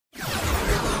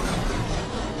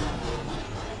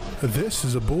This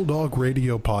is a Bulldog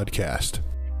Radio podcast.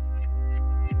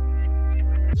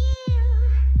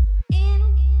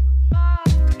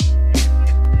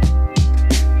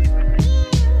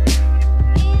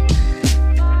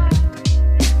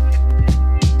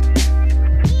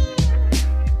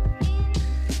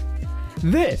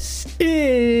 This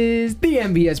is the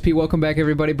MBSP. Welcome back,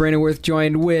 everybody. Brandon Worth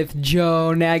joined with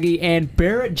Joe Nagy and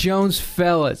Barrett Jones.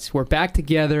 Fellas, we're back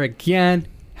together again.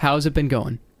 How's it been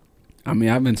going? I mean,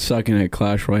 I've been sucking at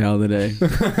Clash Royale today.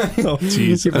 Oh,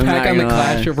 jeez. You're back on the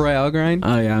Clash of Royale grind?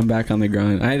 Oh, yeah, I'm back on the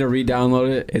grind. I had to re-download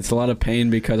it. It's a lot of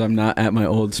pain because I'm not at my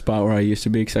old spot where I used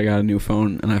to be because I got a new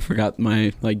phone and I forgot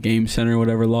my game center or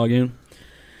whatever login.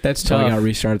 That's so tough. I got to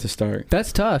restart at the start.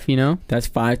 That's tough, you know? That's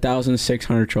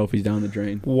 5,600 trophies down the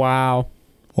drain. Wow.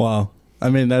 I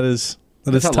mean, that is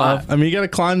tough. Lot. I mean, you got to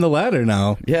climb the ladder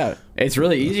now. Yeah. It's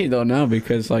really easy, though, now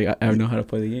because I know how to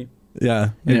play the game. Yeah.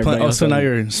 And Now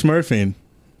you're smurfing.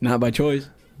 Not by choice.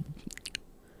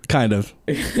 Kind of.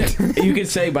 You could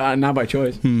say, but not by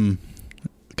choice.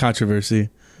 Controversy,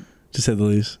 to say the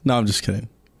least. No, I'm just kidding.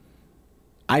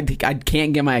 I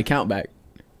can't get my account back.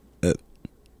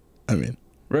 I mean.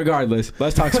 Regardless,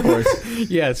 let's talk sports.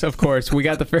 Yes, of course. We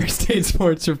got the Fair State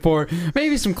Sports Report.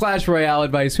 Maybe some Clash Royale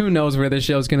advice. Who knows where this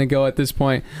show's going to go at this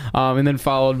point. And then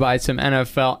followed by some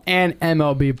NFL and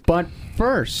MLB. But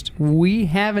first, we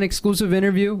have an exclusive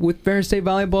interview with Fair State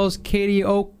Volleyball's Katie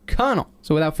O'Connell.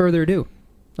 So without further ado,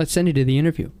 let's send you to the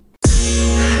interview.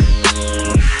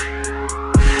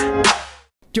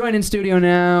 Join in studio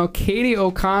now, Katie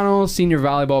O'Connell, senior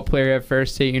volleyball player at Fair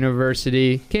State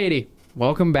University. Katie,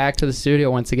 welcome back to the studio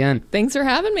once again. Thanks for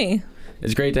having me.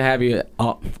 It's great to have you.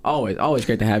 Always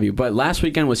great to have you. But last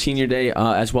weekend was senior day,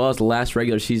 as well as the last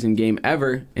regular season game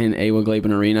ever in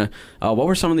Awag-Laban Arena. What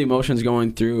were some of the emotions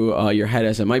going through your head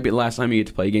as it might be the last time you get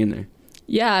to play a game there?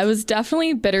 Yeah, it was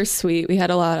definitely bittersweet. We had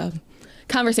a lot of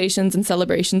conversations and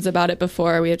celebrations about it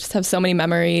before. We just have so many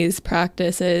memories,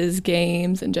 practices,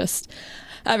 games, and just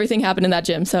everything happened in that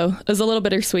gym. So it was a little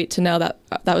bittersweet to know that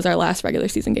that was our last regular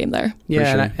season game there.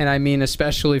 Yeah, sure. and I mean,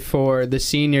 especially for the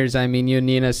seniors, I mean, you,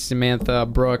 Nina, Samantha,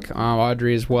 Brooke,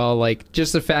 Audrey as well, like,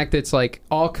 just the fact that it's, like,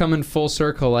 all coming full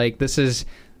circle, like, this is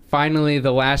finally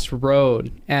the last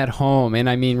road at home, and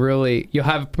I mean, really, you'll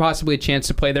have possibly a chance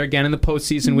to play there again in the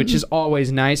postseason, which is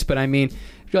always nice, but I mean,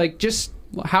 like, just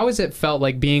how has it felt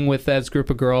like being with that group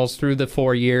of girls through the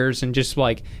 4 years and just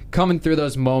like coming through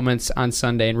those moments on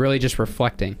Sunday and really just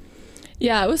reflecting?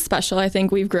 Yeah, it was special. I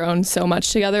think we've grown so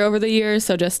much together over the years,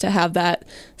 so just to have that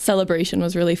celebration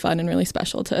was really fun and really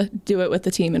special to do it with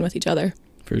the team and with each other.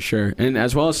 For sure. And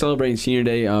as well as celebrating senior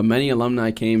day, many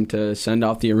alumni came to send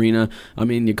off the arena. I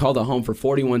mean, you called it home for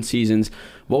 41 seasons.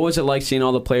 What was it like seeing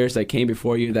all the players that came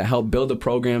before you that helped build the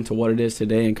program to what it is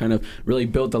today and kind of really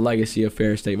built the legacy of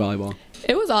Fair State Volleyball?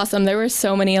 It was awesome. There were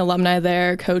so many alumni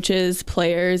there, coaches,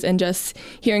 players, and just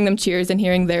hearing them cheers and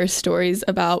hearing their stories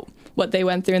about what they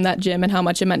went through in that gym and how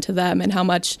much it meant to them and how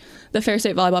much the Fair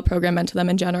State Volleyball program meant to them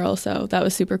in general. So that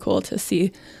was super cool to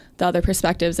see the other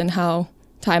perspectives and how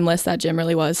timeless that gym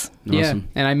really was. Awesome. Yeah,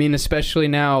 and I mean, especially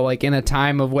now, like in a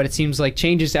time of what it seems like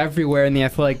changes everywhere in the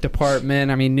athletic department.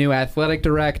 I mean, new athletic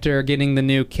director, getting the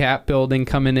new CAP building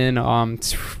coming in,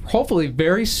 hopefully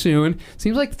very soon.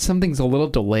 Seems like something's a little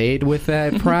delayed with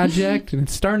that project, and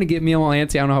it's starting to get me a little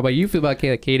antsy. I don't know how about you feel about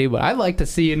Katie, but I'd like to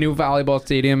see a new volleyball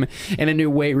stadium and a new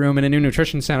weight room and a new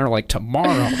nutrition center like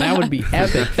tomorrow. That would be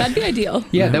epic. That'd be ideal.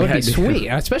 Yeah, that would be sweet,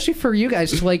 especially for you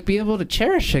guys to like be able to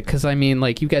cherish it, because I mean,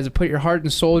 like, you guys have put your heart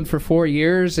and soul in for 4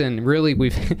 years, and really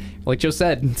we've, like Joe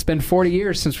said, it's been 40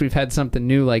 years since we've had something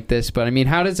new like this. But I mean,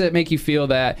 how does it make you feel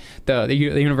that the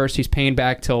university's paying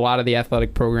back to a lot of the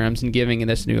athletic programs and giving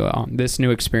this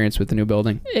new experience with the new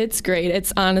building? It's great.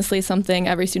 It's honestly something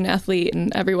every student athlete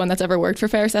and everyone that's ever worked for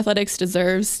Ferris Athletics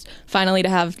deserves, finally, to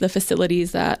have the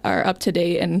facilities that are up to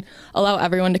date and allow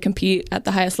everyone to compete at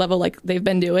the highest level like they've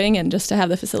been doing, and just to have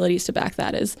the facilities to back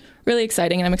that is really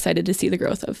exciting, and I'm excited to see the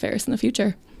growth of Ferris in the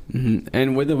future. Mm-hmm.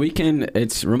 And with the weekend,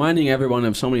 it's reminding everyone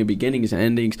of so many beginnings and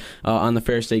endings on the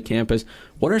Fair State campus.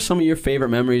 What are some of your favorite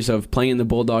memories of playing in the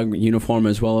Bulldog uniform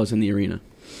as well as in the arena?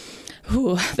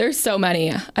 Ooh, there's so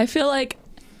many. I feel like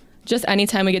just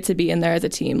anytime we get to be in there as a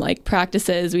team, like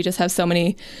practices, we just have so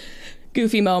many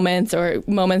goofy moments or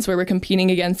moments where we're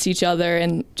competing against each other,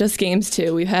 and just games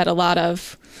too. We've had a lot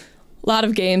of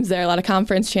games there, a lot of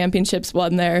conference championships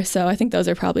won there. So I think those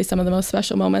are probably some of the most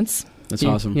special moments. That's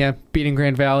awesome. Yeah, beating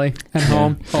Grand Valley at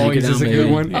home always is a baby.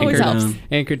 good one. Always helps.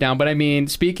 Anchor down. But I mean,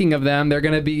 speaking of them, they're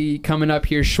going to be coming up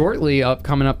here shortly.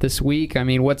 Coming up this week. I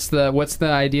mean, what's the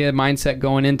idea mindset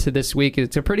going into this week?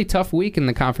 It's a pretty tough week in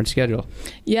the conference schedule.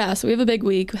 Yeah, so we have a big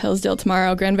week. Hillsdale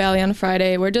tomorrow, Grand Valley on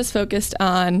Friday. We're just focused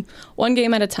on one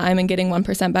game at a time and getting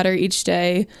 1% better each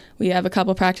day. We have a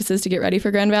couple practices to get ready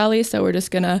for Grand Valley, so we're just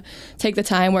going to take the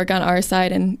time, work on our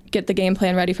side, and get the game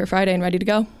plan ready for Friday and ready to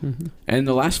go. Mm-hmm. And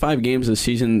the last 5 games of the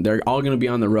season, they're all going to be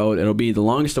on the road. It'll be the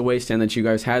longest away stand that you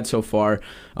guys had so far.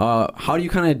 How do you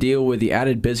kind of deal with the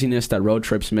added busyness that road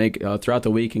trips make throughout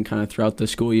the week and kind of throughout the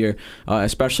school year,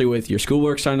 especially with your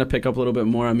schoolwork starting to pick up a little bit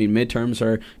more? I mean, midterms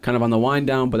are kind of on the wind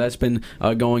down, but that's been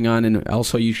going on, and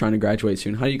also you trying to graduate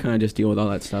soon. How do you kind of just deal with all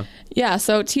that stuff? Yeah,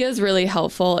 so Tia is really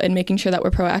helpful in making sure that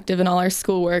we're proactive in all our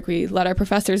schoolwork. We let our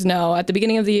professors know at the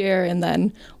beginning of the year, and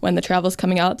then when the travel's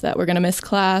coming up, that we're going to miss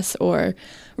class, or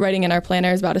writing in our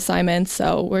planners about assignments.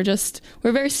 So we're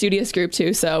a very studious group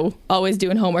too, so always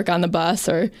doing homework on the bus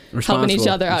or helping each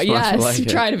other out. Yes,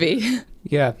 try to be.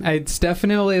 Yeah, it's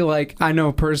definitely like, I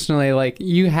know personally, like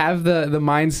you have the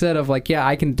mindset of like, yeah,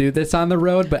 I can do this on the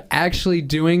road, but actually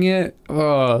doing it,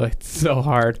 oh, it's so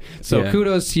hard. So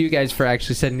kudos to you guys for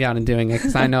actually sitting down and doing it,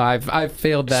 because I know I've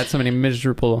failed that so many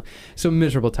miserable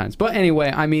times. But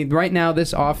anyway, I mean, right now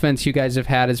this offense you guys have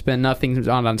had has been nothing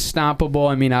unstoppable.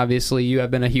 I mean, obviously you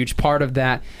have been a huge part of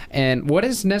that. And what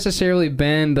has necessarily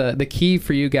been the key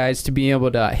for you guys to be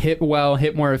able to hit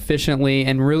more efficiently,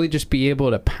 and really just be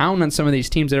able to pound on some of these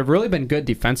teams that have really been good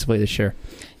defensively this year?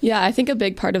 Yeah, I think a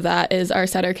big part of that is our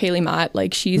setter, Kaylee Mott.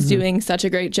 Like, she's doing such a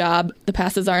great job. The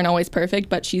passes aren't always perfect,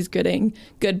 but she's getting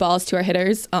good balls to our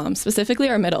hitters, specifically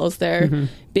our middles. They're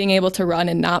being able to run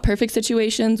in not perfect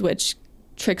situations, which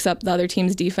tricks up the other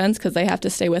team's defense because they have to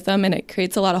stay with them, and it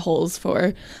creates a lot of holes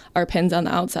for our pins on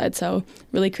the outside. So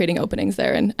really creating openings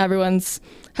there, and everyone's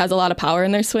has a lot of power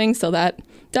in their swing, so that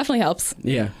definitely helps.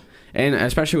 Yeah. And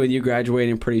especially with you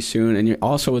graduating pretty soon, and you're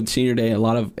also with senior day,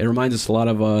 it reminds us a lot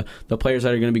of the players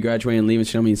that are going to be graduating and leaving.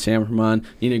 So, I mean, Sam Herman,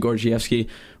 Nina Gorgievsky.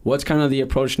 What's kind of the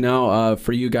approach now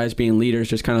for you guys being leaders,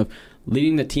 just kind of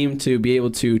leading the team to be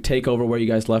able to take over where you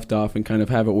guys left off and kind of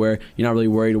have it where you're not really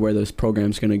worried where this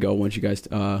program's going to go once you guys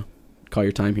call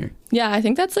your time here? Yeah, I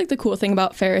think that's like the cool thing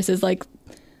about Ferris is like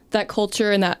that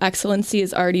culture and that excellency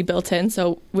is already built in.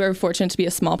 So we're fortunate to be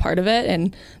a small part of it,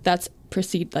 and that's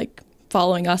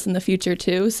following us in the future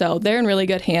too. So they're in really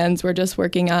good hands. We're just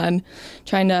working on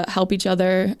trying to help each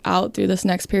other out through this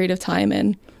next period of time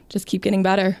and just keep getting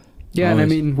better. Yeah, and I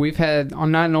mean, we've had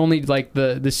not only like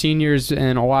the seniors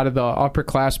and a lot of the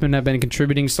upperclassmen have been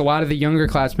contributing, so a lot of the younger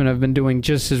classmen have been doing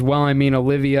just as well. I mean,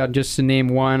 Olivia, just to name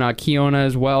one, Kiona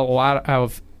as well,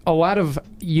 a lot of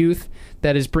youth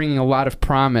that is bringing a lot of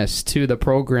promise to the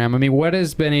program. I mean, what are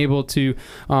some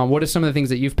of the things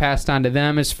that you've passed on to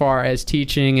them as far as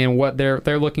teaching and what they're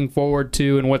looking forward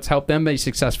to, and what's helped them be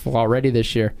successful already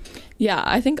this year? Yeah,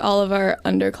 I think all of our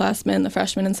underclassmen, the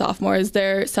freshmen and sophomores,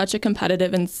 they're such a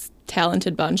competitive and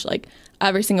talented bunch. Like,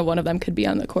 every single one of them could be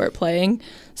on the court playing.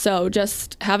 So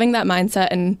just having that mindset,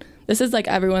 and this is like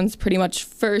everyone's pretty much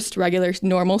first regular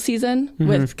normal season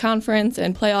with conference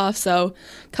and playoffs. So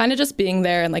kind of just being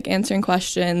there and like answering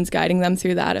questions, guiding them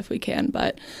through that if we can.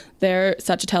 But they're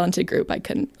such a talented group. I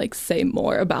couldn't say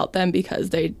more about them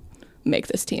because they make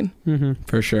this team.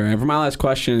 For sure. And for my last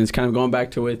question, is kind of going back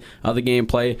to with the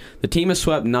gameplay. The team has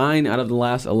swept 9 out of the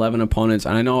last 11 opponents.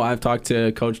 And I know I've talked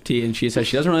to Coach T, and she says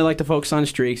she doesn't really like to focus on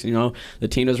streaks. You know, the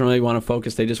team doesn't really want to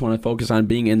focus. They just want to focus on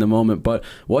being in the moment. But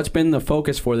what's been the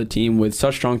focus for the team with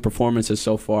such strong performances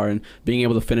so far and being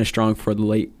able to finish strong for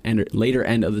the later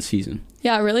end of the season?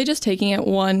 Yeah, really just taking it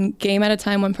one game at a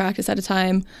time, one practice at a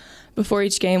time. Before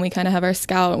each game, we kind of have our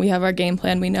scout, we have our game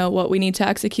plan. We know what we need to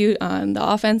execute on the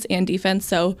offense and defense.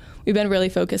 So we've been really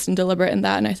focused and deliberate in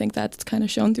that, and I think that's kind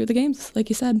of shown through the games, like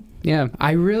you said. Yeah,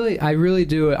 I really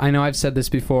do. I know I've said this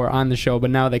before on the show,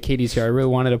 but now that Katie's here, I really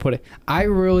wanted to put it. I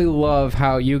really love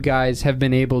how you guys have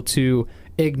been able to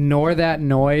ignore that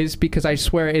noise, because I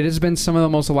swear it has been some of the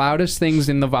most loudest things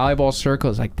in the volleyball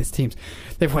circles. Like, this team's,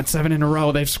 they've won 7 in a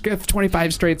row, they've skipped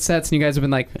 25 straight sets, and you guys have been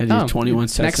like, 21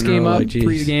 sets next in game a row, up, like,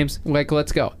 3 games, like,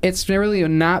 let's go. It's really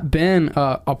not been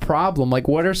a problem. Like,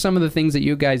 what are some of the things that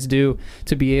you guys do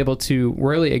to be able to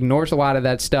really ignore a lot of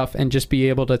that stuff and just be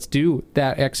able to do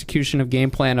that execution of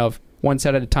game plan of one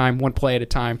set at a time, one play at a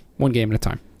time, one game at a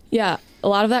time? Yeah, a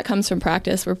lot of that comes from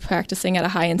practice. We're practicing at a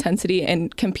high intensity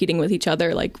and competing with each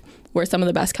other. Like, we're some of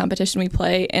the best competition we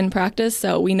play in practice,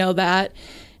 so we know that.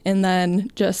 And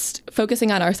then just focusing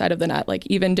on our side of the net. Like,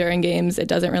 even during games, it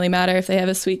doesn't really matter if they have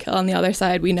a sweet kill on the other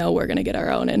side. We know we're going to get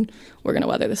our own, and we're going to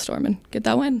weather the storm and get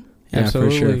that win. Yeah,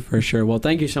 Absolutely. for sure. Well,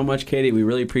 thank you so much, Katie. We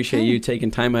really appreciate you taking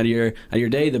time out of your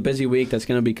day, the busy week that's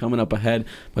going to be coming up ahead.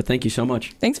 But thank you so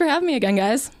much. Thanks for having me again,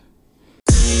 guys.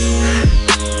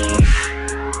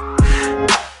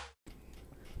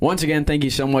 Once again, thank you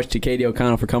so much to Katie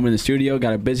O'Connell for coming in the studio.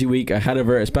 Got a busy week ahead of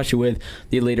her, especially with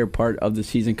the later part of the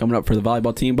season coming up for the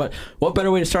volleyball team. But what better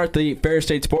way to start the Ferris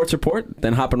State Sports Report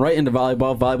than hopping right into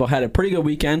volleyball? Volleyball had a pretty good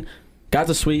weekend, got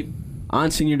the sweep on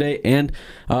senior day, and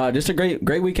just a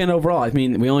great weekend overall. I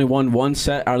mean, we only won one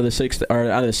set out of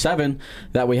the 7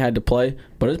 that we had to play,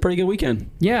 but it was a pretty good weekend.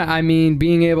 Yeah, I mean,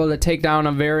 being able to take down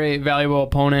a very valuable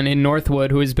opponent in Northwood,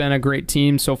 who has been a great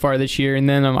team so far this year, and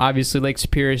then obviously Lake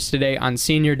Superior today on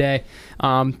senior day.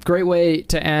 Great way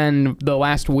to end the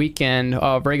last weekend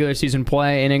of regular season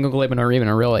play in Englehaven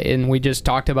Arena, really. And we just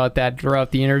talked about that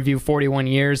throughout the interview, 41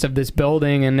 years of this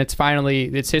building, and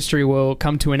its history will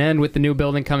come to an end with the new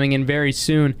building coming in very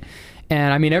soon.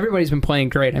 And, I mean, everybody's been playing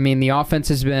great. I mean, the offense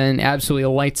has been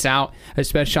absolutely lights out,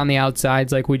 especially on the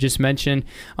outsides, like we just mentioned,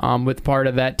 with part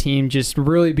of that team just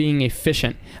really being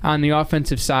efficient on the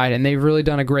offensive side. And they've really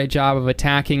done a great job of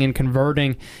attacking and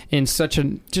converting in such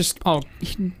a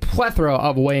plethora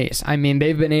of ways. I mean,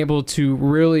 they've been able to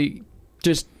really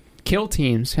just kill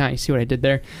teams. You see what I did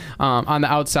there? On the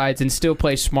outsides and still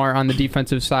play smart on the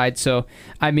defensive side. So,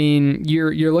 I mean,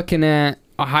 you're looking at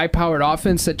a high-powered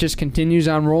offense that just continues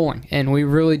on rolling, and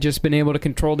we've really just been able to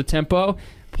control the tempo,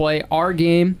 play our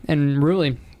game, and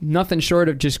really nothing short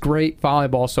of just great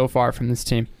volleyball so far from this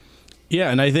team. Yeah,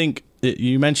 and I think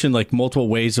you mentioned like multiple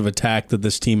ways of attack that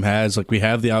this team has. Like we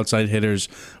have the outside hitters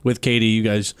with Katie. You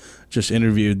guys just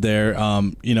interviewed there.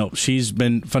 She's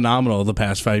been phenomenal the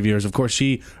past 5 years. Of course,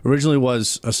 she originally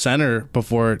was a center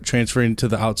before transferring to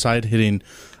the outside hitting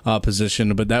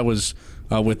position, but that was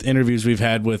with interviews we've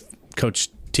had with Coach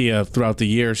Tia throughout the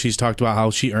year. She's talked about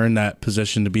how she earned that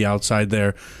position to be outside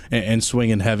there and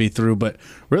swinging heavy through. But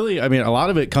really, I mean, a lot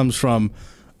of it comes from,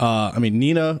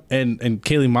 Nina and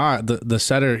Kaylee Ma, the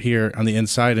setter here on the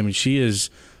inside. I mean, she is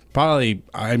probably,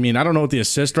 I don't know what the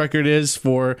assist record is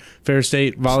for Fair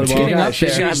State volleyball.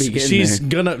 She's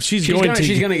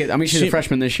gonna get. I mean, she's a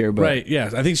freshman this year, but right. Yeah,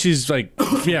 I think she's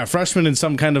freshman in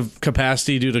some kind of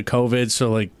capacity due to COVID.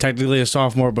 So like technically a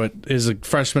sophomore, but is a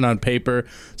freshman on paper.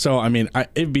 So I mean,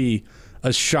 it'd be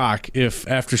a shock if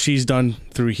after she's done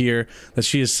through here that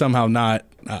she is somehow not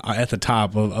at the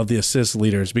top of the assist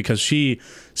leaders, because she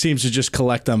seems to just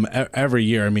collect them every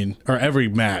year. I mean, or every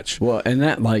match. Well, and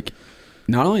that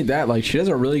not only that, she does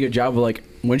a really good job of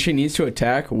when she needs to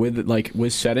attack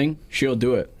with setting, she'll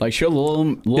do it. She'll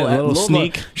little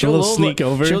sneak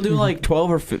over. She'll do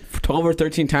 12 or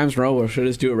 13 times in a row where she'll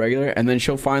just do it regular, and then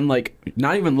she'll find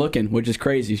not even looking, which is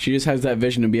crazy. She just has that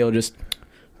vision to be able to just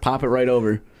pop it right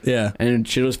over. Yeah, and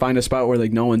she'll just find a spot where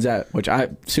no one's at, which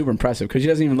super impressive because she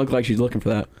doesn't even look like she's looking for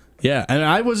that. Yeah, and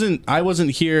I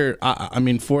wasn't here.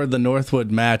 For the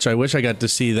Northwood match, I wish I got to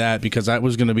see that, because that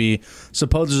was going to be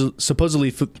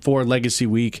supposedly for Legacy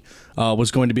Week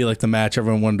was going to be the match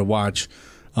everyone wanted to watch.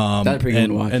 That's pretty good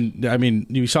to watch. And I mean,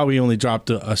 you saw we only dropped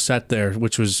a set there,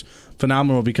 which was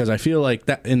phenomenal, because I feel like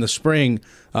that in the spring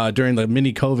during the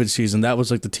mini COVID season, that was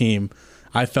the team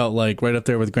I felt right up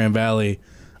there with Grand Valley.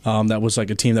 That was a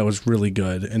team that was really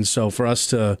good, and so for us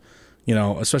to,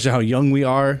 especially how young we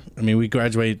are. I mean,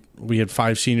 we had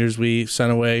 5 seniors we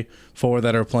sent away, 4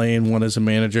 that are playing, 1 as a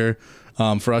manager.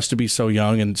 For us to be so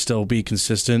young and still be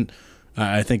consistent,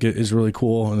 I think it is really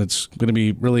cool, and it's going to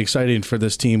be really exciting for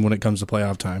this team when it comes to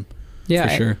playoff time. Yeah,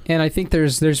 for sure. And I think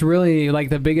there's really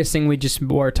the biggest thing we just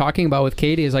were talking about with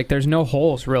Katie is there's no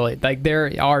holes really.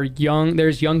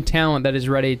 There's young talent that is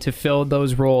ready to fill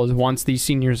those roles once these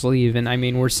seniors leave, and I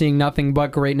mean we're seeing nothing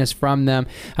but greatness from them.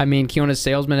 I mean, Kiona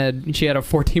Salesman had a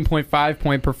 14.5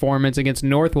 point performance against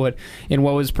Northwood in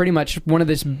what was pretty much one of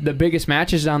the biggest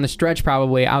matches down the stretch,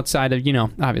 probably outside of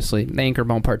obviously the Anchor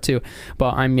Bone Part 2.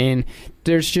 But I mean,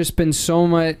 there's just been so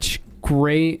much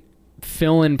great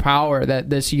fill-in power that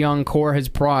this young core has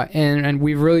brought, and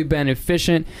we've really been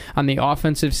efficient on the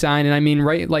offensive side. And I mean,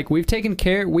 we've taken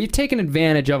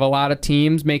advantage of a lot of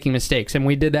teams making mistakes, and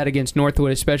we did that against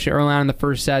Northwood, especially early on in the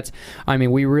first sets. I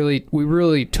mean, we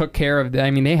really took care of that. I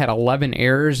mean, they had 11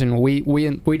 errors, and we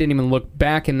didn't even look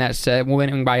back in that set,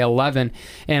 winning by 11.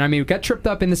 And I mean, we got tripped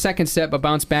up in the second set, but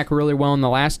bounced back really well in the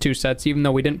last 2 sets, even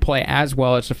though we didn't play as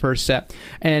well as the first set.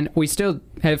 And we still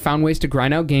have found ways to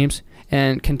grind out games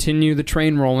and continue the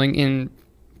train rolling in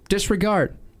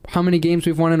disregard how many games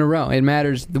we've won in a row. It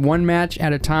matters the one match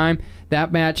at a time,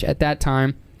 that match at that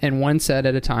time, and one set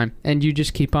at a time. And you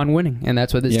just keep on winning. And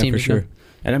that's what this team is doing.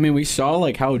 And I mean, we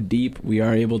saw how deep we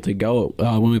are able to go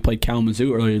when we played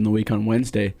Kalamazoo earlier in the week on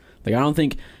Wednesday. I don't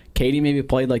think Katie maybe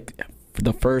played like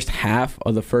the first half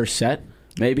of the first set.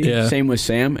 Maybe. Yeah. Same with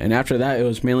Sam. And after that, it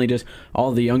was mainly just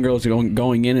all the young girls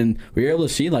going in. And we were able to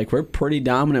see, like, we're pretty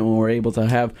dominant when we're able to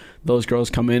have those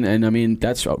girls come in. And, I mean,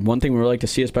 that's one thing we would like to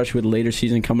see, especially with the later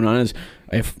season coming on, is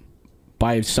if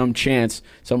by some chance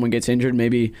someone gets injured,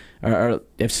 maybe, or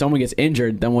if someone gets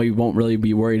injured, then we won't really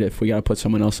be worried if we got to put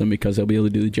someone else in because they'll be able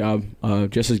to do the job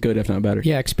just as good, if not better.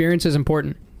 Yeah, experience is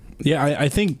important. Yeah, I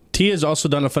think Tia's also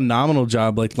done a phenomenal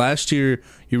job. Like last year,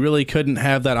 you really couldn't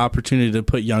have that opportunity to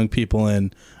put young people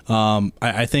in.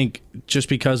 I think just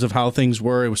because of how things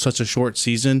were, it was such a short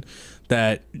season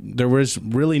that there was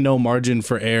really no margin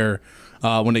for error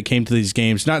when it came to these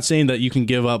games. Not saying that you can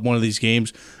give up one of these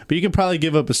games, but you can probably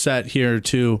give up a set here or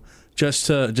two just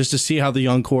to see how the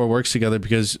young core works together.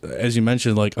 Because as you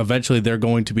mentioned, like eventually they're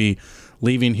going to be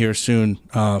leaving here soon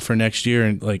for next year,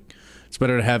 and like. It's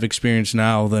better to have experience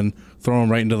now than throw them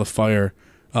right into the fire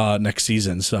next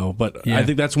season. So, but yeah. I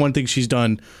think that's one thing she's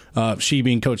done. She,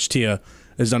 being Coach Tia,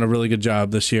 has done a really good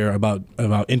job this year about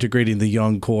integrating the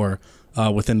young core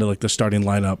within the starting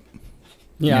lineup.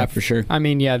 Yeah, for sure. I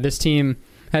mean, yeah, this team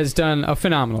has done a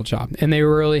phenomenal job, and they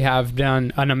really have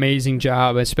done an amazing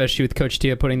job, especially with Coach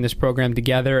Tia putting this program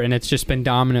together, and it's just been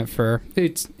dominant for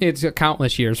it's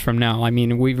countless years from now. I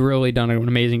mean, we've really done an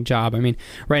amazing job. I mean,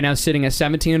 right now sitting at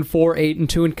 17-4,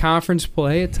 8-2 in conference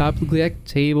play, atop the GLIAC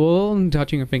table, and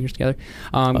touching our fingers together,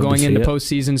 going into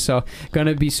postseason. So, going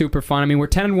to be super fun. I mean, we're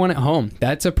 10-1 at home.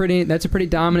 That's a pretty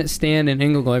dominant stand in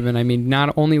Ingolstadt. I mean,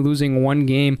 not only losing one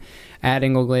game at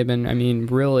Ingolstadt, I mean,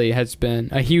 really has been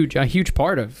a huge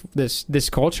part of this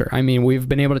culture. I mean, we've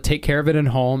been able to take care of it at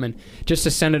home, and just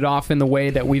to send it off in the way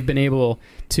that we've been able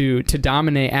to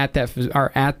dominate at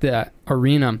the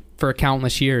arena for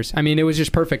countless years. I mean, it was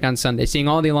just perfect on Sunday, seeing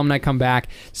all the alumni come back,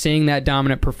 seeing that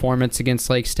dominant performance against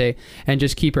Lake State, and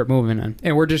just keep it moving on.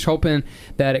 And we're just hoping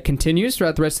that it continues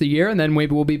throughout the rest of the year, and then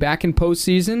maybe we'll be back in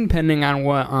postseason, depending on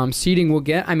what seeding we'll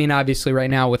get. I mean, obviously, right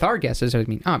now with our guesses,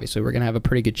 obviously we're going to have a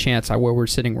pretty good chance at where we're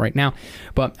sitting right now.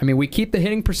 But, I mean, we keep the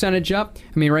hitting percentage up.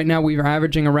 I mean, right now we are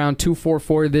averaging around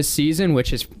 .244 this season,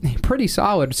 which is pretty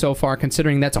solid so far,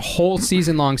 considering that's a whole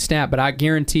season-long stat. But I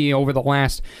guarantee over the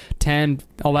last 10,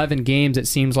 11 games, it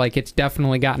seems like it's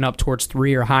definitely gotten up towards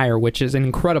 3 or higher, which is an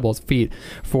incredible feat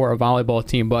for a volleyball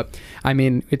team. But, I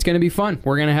mean, it's going to be fun.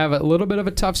 We're going to have a little bit of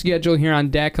a tough schedule here on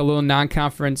deck, a little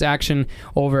non-conference action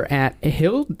over at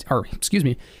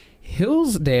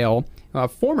Hillsdale,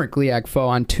 former GLIAC foe,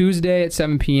 on Tuesday at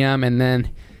 7 p.m., and then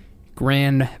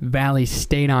Grand Valley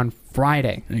State on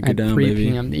Friday at 3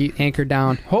 p.m. Anchor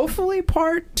down. Hopefully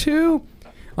part 2.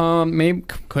 Maybe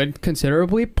could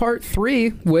considerably part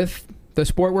 3 with the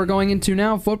sport we're going into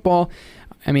now, football.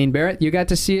 I mean, Barrett, you got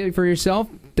to see it for yourself.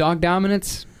 Dog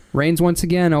dominance reigns once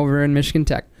again over in Michigan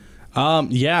Tech.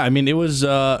 Yeah, I mean, it was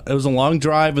a long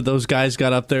drive, but those guys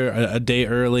got up there a day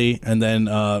early, and then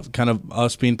kind of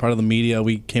us being part of the media,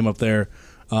 we came up there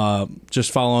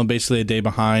just following basically a day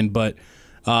behind. But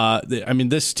I mean,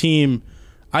 this team,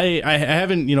 I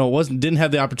haven't didn't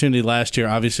have the opportunity last year,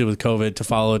 obviously with COVID, to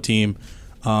follow a team.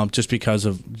 Just because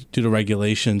of due to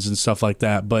regulations and stuff like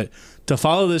that. But to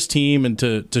follow this team and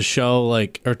to show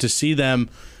or to see them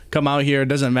come out here, it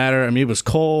doesn't matter. I mean, it was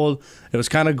cold. It was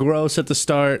kind of gross at the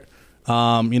start.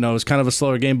 It was kind of a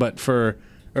slower game,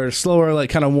 or slower,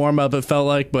 kind of warm up, it felt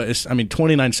like. But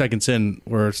 29 seconds in,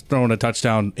 we're throwing a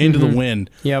touchdown into the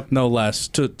wind, no less,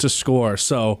 to score.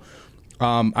 So,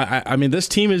 I mean, this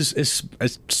team is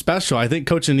special. I think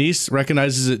Coach Anise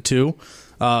recognizes it too.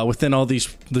 Within all these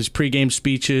pregame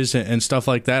speeches and stuff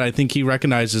like that, I think he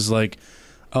recognizes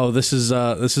this is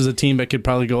a team that could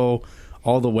probably go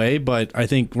all the way. But I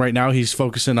think right now he's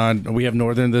focusing on, we have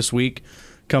Northern this week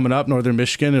coming up, Northern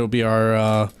Michigan. It'll be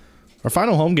our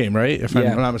final home game, right? If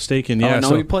I'm not mistaken. Yeah.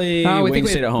 No, we play Wayne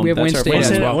State at home. We have Wayne State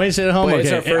as well. Wayne State at home. Wait,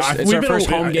 okay. It's our first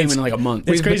home game in a month.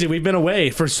 It's crazy. We've been away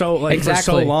for so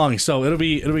long. So it'll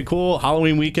be cool.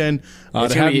 Halloween weekend.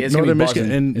 It's gonna be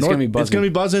Michigan, and it's gonna be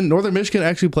buzzing. Northern Michigan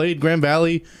actually played Grand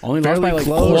Valley fairly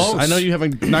close. I know you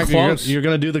haven't. You're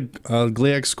gonna do the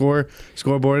GLIAC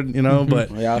scoreboard,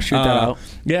 but yeah, I'll shoot that out.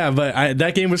 Yeah, but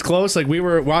that game was close. We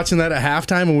were watching that at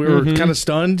halftime, and we were kind of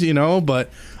stunned, But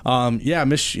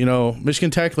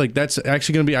Michigan Tech, that's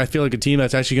actually going to be, I feel like, a team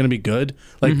that's actually going to be good.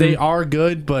 They are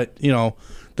good, but,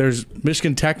 there's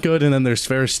Michigan Tech good, and then there's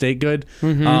Ferris State good.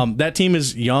 That team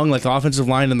is young. The offensive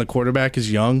line and the quarterback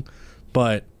is young,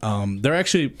 but they're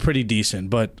actually pretty decent.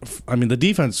 But, the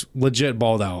defense legit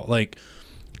balled out.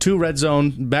 2 red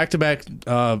zone, back-to-back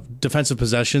defensive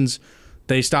possessions.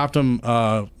 They stopped them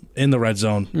in the red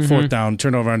zone, 4th down,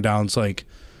 turnover on downs.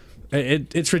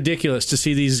 It's ridiculous to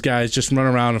see these guys just run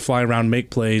around and fly around, make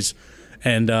plays,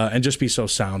 and just be so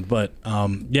sound. But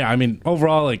yeah, I mean,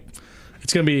 overall, like,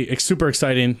 it's going to be super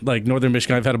exciting. Like, Northern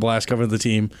Michigan, I've had a blast covering the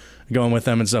team, going with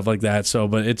them and stuff like that. So,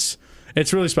 but it's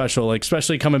really special, like,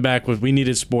 especially coming back with, we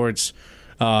needed sports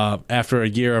after a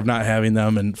year of not having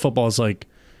them, and football's like,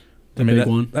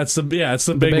 it's the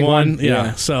big one.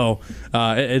 Yeah. So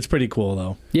it's pretty cool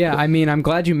though. Yeah, I mean, I'm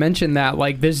glad you mentioned that.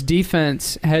 Like, this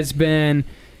defense has been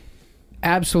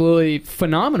absolutely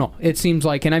phenomenal, it seems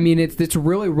like. And I mean, it's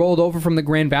really rolled over from the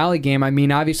Grand Valley game. I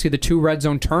mean, obviously the 2 red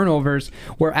zone turnovers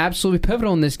were absolutely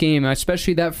pivotal in this game,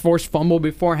 especially that forced fumble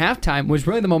before halftime was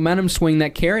really the momentum swing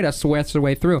that carried us the rest of the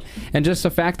way through. And just the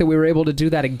fact that we were able to do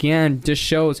that again just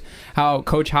shows how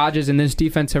Coach Hodges and this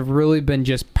defense have really been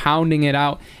just pounding it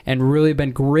out and really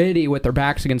been gritty with their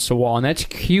backs against the wall. And that's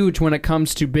huge when it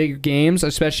comes to big games,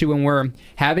 especially when we're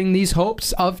having these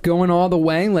hopes of going all the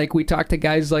way. Like, we talked to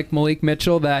guys like Malik Mitchell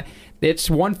that it's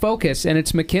one focus, and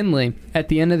it's McKinley at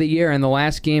the end of the year in the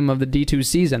last game of the D2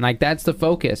 season. Like, that's the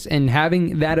focus, and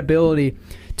having that ability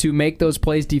to make those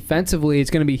plays defensively is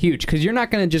going to be huge, because you're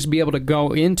not going to just be able to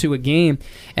go into a game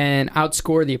and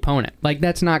outscore the opponent. Like,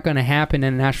 that's not going to happen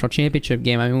in a national championship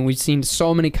game. I mean, we've seen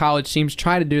so many college teams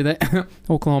try to do that,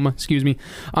 Oklahoma, excuse me,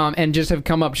 and just have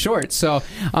come up short. So,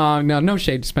 no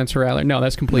shade to Spencer Rattler. No,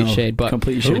 that's complete shade. But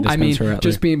complete shade to I mean, Spencer Rattler.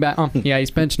 just being back. Yeah,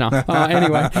 he's benched now.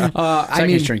 Anyway,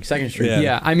 second string.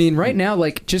 Yeah, I mean, right now,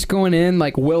 like, just going in,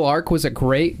 like, Will Ark was a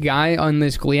great guy on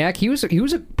this GLIAC. He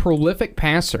was a prolific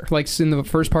passer, like, in the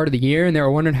first part of the year, and they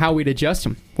were wondering how we'd adjust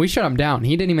him. We shut him down.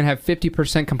 He didn't even have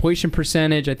 50% completion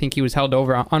percentage. I think he was held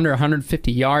under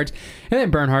 150 yards. And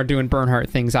then Bernhardt doing Bernhardt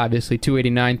things, obviously.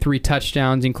 289, 3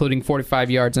 touchdowns, including 45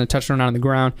 yards and a touchdown on the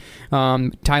ground.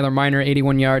 Tyler Miner,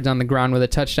 81 yards on the ground with a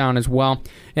touchdown as well.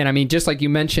 And, I mean, just like you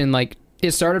mentioned, like,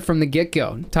 it started from the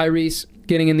get-go. Tyrese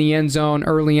getting in the end zone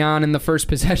early on in the first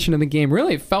possession of the game.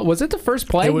 Really, was it the first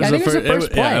play? I think it was the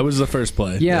first play. Yeah, it was the first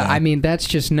play. Yeah, I mean, that's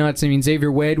just nuts. I mean,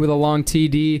 Xavier Wade with a long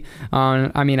TD.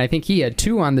 I mean, I think he had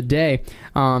 2 on the day.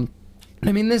 I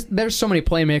mean, there's so many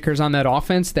playmakers on that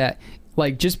offense that,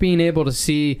 like, just being able to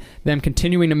see them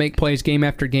continuing to make plays game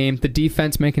after game, the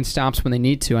defense making stops when they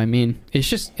need to. I mean, it's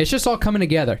just all coming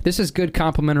together. This is good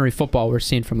complementary football we're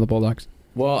seeing from the Bulldogs.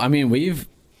 Well, I mean, we've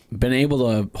been able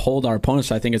to hold our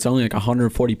opponents. I think it's only like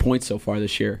 140 points so far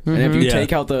this year. Mm-hmm. And if you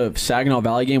take out the Saginaw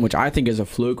Valley game, which I think is a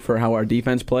fluke for how our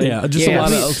defense played. Yeah, just a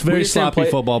lot of very sloppy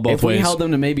football both ways. If we held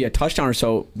them to maybe a touchdown or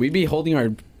so, we'd be holding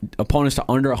our opponents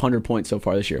to under 100 points so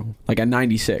far this year, like at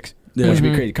 96, which would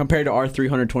be crazy compared to our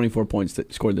 324 points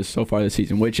that scored this so far this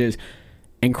season, which is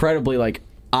incredibly, like,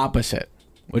 opposite.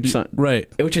 Which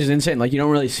is insane. Like, you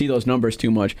don't really see those numbers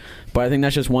too much, but I think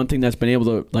that's just one thing that's been able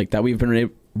to, like, that we've been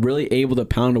really able to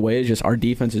pound away, is just our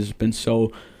defense has been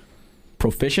so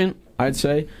proficient, I'd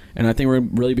say. And I think we're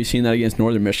going to really be seeing that against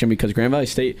Northern Michigan, because Grand Valley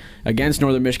State against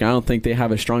Northern Michigan, I don't think they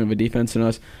have as strong of a defense than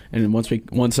us. And once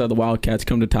the Wildcats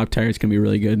come to top tier, it's going to be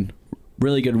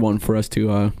really good one for us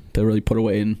to really put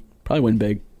away and probably win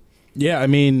big. Yeah, I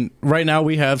mean, right now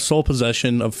we have sole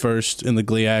possession of first in the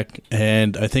GLIAC,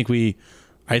 and I think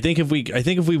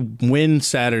if we win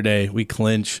Saturday, we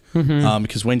clinch,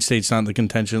 because Wayne State's not in the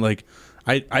contention. Like,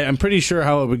 I'm pretty sure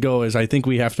how it would go is I think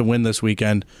we have to win this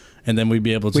weekend, and then we'd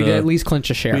be able to. We could at least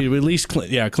clinch a share. We at least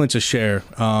clinch a share,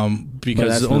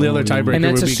 because the only other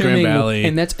tiebreaker would be Grand Valley.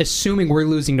 And that's assuming we're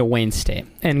losing to Wayne State,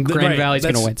 and Grand Valley's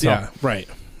going to win. So. Yeah, right.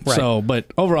 So, but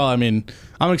overall, I mean,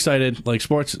 I'm excited. Like,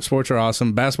 sports are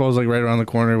awesome. Basketball is like right around the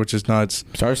corner, which is nuts.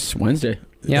 Starts Wednesday.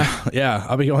 Yeah,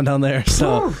 I'll be going down there.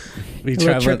 So a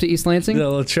little trip to East Lansing. Yeah, a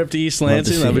little trip to East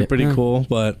Lansing. That'd be pretty cool.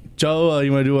 But Joe,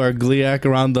 you want to do our GLIAC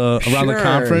around the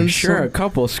conference? Sure. A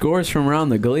couple scores from around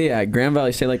the GLIAC. Grand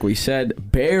Valley State, like we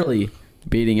said, barely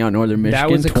beating out Northern Michigan,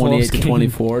 that was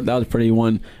 28-24. That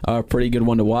was pretty good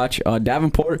one to watch.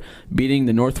 Davenport beating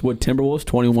the Northwood Timberwolves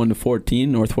 21-14.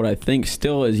 Northwood, I think,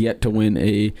 still is yet to win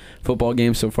a football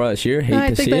game so far this year.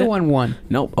 I think they won one.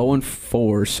 Nope,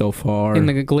 0-4 so far in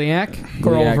the GLIAC.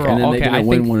 Or overall? And then they didn't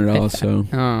win one at all. So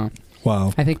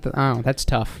wow, I think that's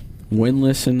tough.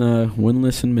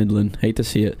 Winless in Midland. Hate to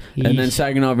see it. Yeesh. And then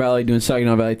Saginaw Valley doing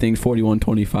Saginaw Valley things,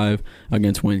 41-25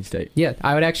 against Wayne State. Yeah,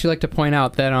 I would actually like to point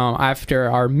out that after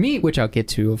our meet, which I'll get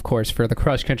to, of course, for the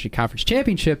Cross Country Conference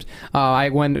Championships, I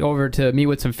went over to meet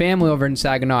with some family over in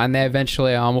Saginaw, and they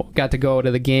eventually got to go to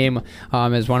the game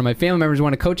as one of my family members,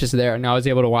 one of the coaches there, and I was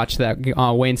able to watch that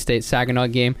Wayne State Saginaw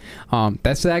game.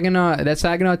 That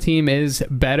Saginaw team is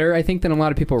better, I think, than a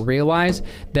lot of people realize.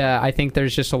 That I think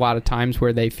there's just a lot of times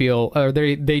where they feel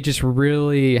they just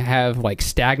really have like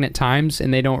stagnant times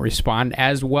and they don't respond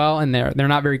as well, and they're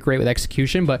not very great with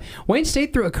execution. But Wayne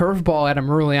State threw a curveball at them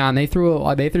early on. They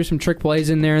threw some trick plays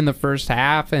in there in the first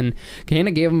half and kind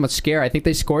of gave them a scare. I think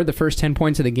they scored the first 10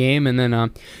 points of the game, and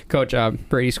then Coach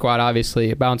Brady's squad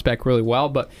obviously bounced back really well.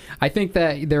 But I think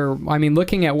that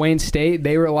looking at Wayne State,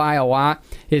 they rely a lot,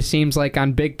 it seems like,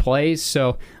 on big plays.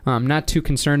 So I'm not too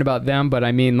concerned about them. But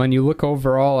I mean, when you look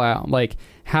overall at like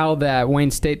how that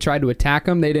Wayne State tried to attack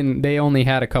them, they only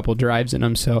had a couple drives in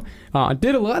them. So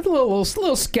did a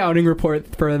little scouting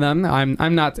report for them.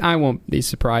 I won't be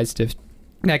surprised if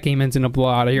that game ends in a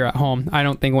blowout here at home. I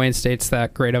don't think Wayne State's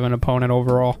that great of an opponent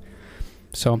overall.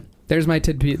 So there's my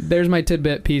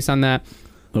tidbit piece on that.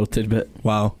 Little tidbit.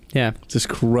 Wow. Yeah. Just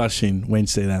crushing Wayne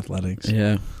State athletics.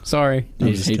 Yeah. Sorry.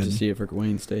 I just hate to see it for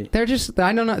Wayne State. They're just,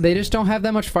 I don't know, they just don't have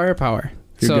that much firepower.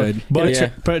 You're good. But,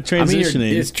 yeah. But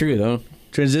transitioning. It's true, though.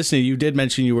 Transitioning, you did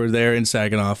mention you were there in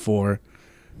Saginaw for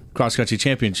cross-country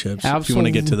championships. If you want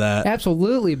to get to that.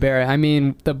 Absolutely, Barrett. I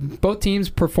mean, both teams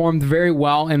performed very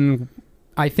well, and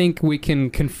I think we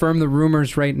can confirm the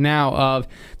rumors right now of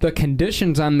the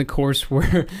conditions on the course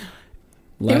were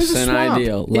Less than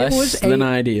ideal.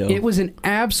 It was an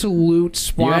absolute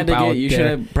swamp You should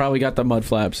have probably got the mud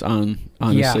flaps on,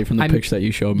 honestly, from the picture that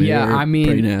you showed me. Yeah, I mean,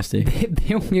 pretty nasty.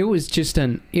 It was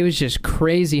just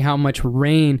crazy how much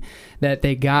rain that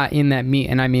they got in that meet,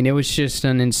 and I mean, it was just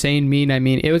an insane meet. I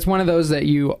mean, it was one of those that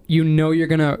you're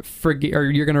gonna forget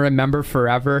or you're gonna remember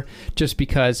forever, just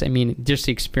because, I mean, just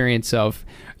the experience of,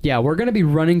 yeah, we're going to be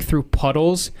running through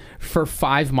puddles for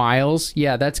 5 miles.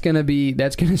 Yeah, that's going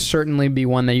to certainly be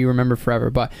one that you remember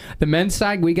forever. But the men's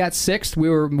side, we got 6th.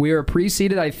 We were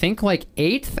preceded, I think, like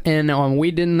 8th, and we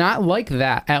did not like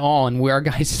that at all. And our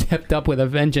guys stepped up with a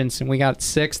vengeance, and we got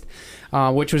 6th.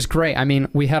 Which was great. I mean,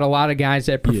 we had a lot of guys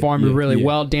that performed really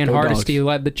well. Dan Hardesty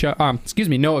led the charge.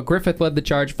 Noah Griffith led the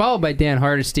charge, followed by Dan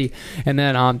Hardesty, and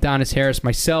then Donis Harris,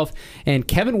 myself, and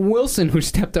Kevin Wilson, who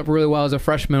stepped up really well as a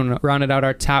freshman, rounded out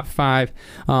our top 5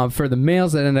 for the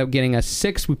males. That ended up getting us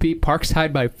 6. We beat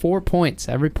Parkside by 4 points.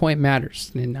 Every point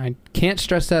matters, and I can't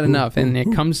stress that enough. And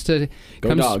it comes to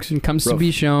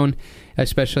be shown,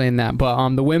 especially in that.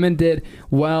 But the women did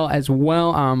well as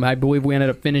well. I believe we ended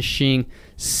up finishing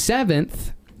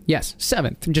 7th. Yes,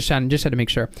 7th. Just had to make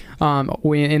sure.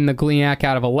 We in the GLIAC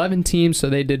out of 11 teams, so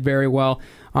they did very well.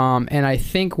 And I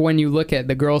think when you look at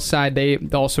the girls' side, they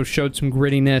also showed some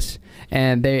grittiness,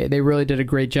 and they really did a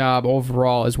great job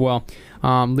overall as well.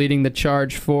 Leading the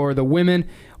charge for the women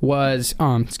was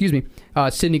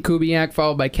Sydney Kubiak,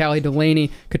 followed by Callie Delaney,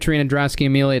 Katrina Drosky,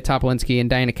 Amelia Topolinsky, and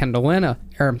Diana Candela.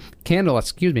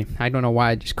 I don't know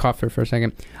why I just coughed there for a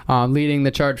second. Leading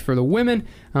the charge for the women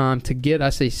to get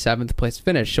us a 7th place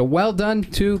finish. So well done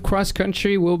to cross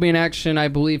country. We'll be in action, I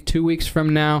believe, 2 weeks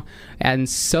from now in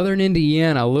Southern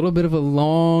Indiana. A little bit of a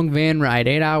long van ride,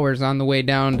 8 hours on the way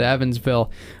down to Evansville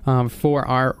for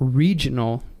our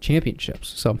regional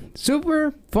championships. So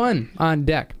super fun on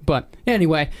deck. But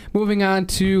anyway, moving on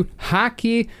to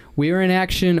hockey. We were in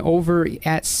action over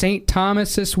at St.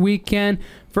 Thomas this weekend.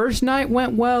 First night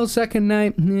went well. Second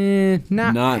night,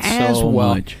 not as so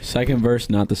well. Much. Second verse,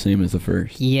 not the same as the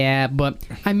first. Yeah, but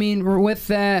I mean, with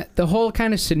that, the whole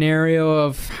kind of scenario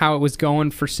of how it was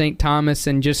going for St. Thomas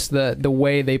and just the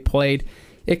way they played,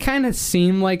 it kind of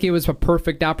seemed like it was a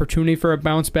perfect opportunity for a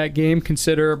bounce-back game.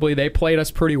 Considerably, they played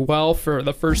us pretty well for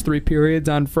the first 3 periods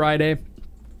on Friday.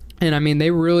 And, I mean,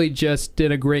 they really just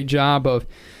did a great job of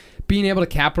being able to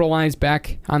capitalize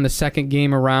back on the second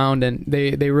game around, and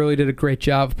they really did a great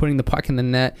job of putting the puck in the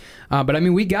net. But, I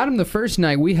mean, we got them the first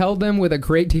night. We held them with a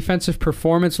great defensive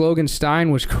performance. Logan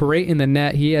Stein was great in the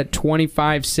net. He had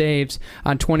 25 saves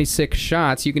on 26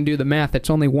 shots. You can do the math. That's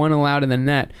only 1 allowed in the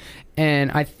net.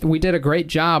 And we did a great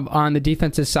job on the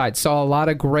defensive side. Saw a lot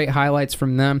of great highlights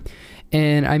from them.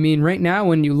 And, I mean, right now,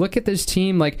 when you look at this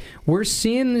team, like, we're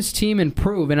seeing this team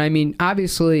improve. And, I mean,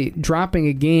 obviously, dropping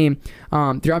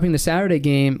the Saturday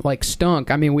game, like,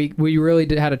 stunk. I mean, we really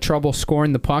had a trouble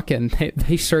scoring the puck, and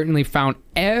they certainly found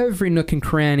every nook and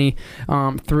cranny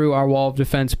through our wall of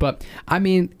defense. But, I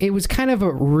mean, it was kind of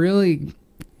a really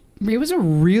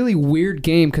weird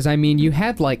game because, I mean, you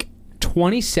had, like,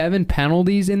 27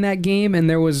 penalties in that game, and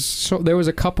there was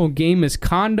a couple game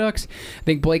misconducts. I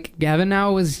think Blake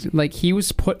Gavinow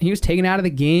was taken out of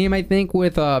the game, I think,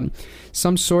 with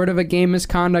some sort of a game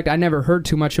misconduct. I never heard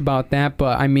too much about that,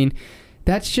 but I mean,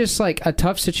 that's just like a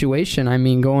tough situation. I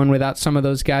mean, going without some of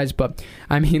those guys, but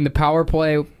I mean, the power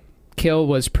play kill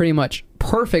was pretty much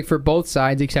perfect for both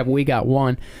sides except we got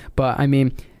one. But I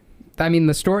mean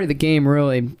the story of the game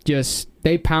really just,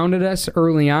 they pounded us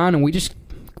early on, and we just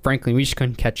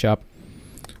couldn't catch up.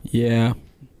 Yeah,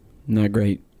 not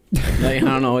great. Like, I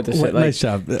don't know what to say. Like, Nice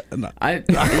job. that's my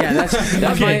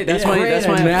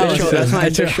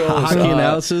official hockey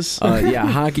analysis.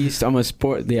 Hockey. I'm a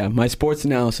sport. Yeah, my sports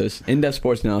analysis, in-depth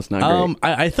sports analysis. Not great.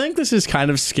 I think this is kind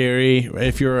of scary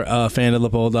if you're a fan of the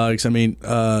Bulldogs. I mean,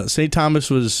 St.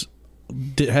 Thomas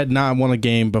had not won a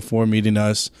game before meeting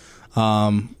us,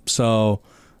 so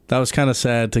that was kind of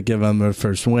sad to give them their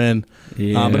first win.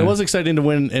 Yeah. But it was exciting to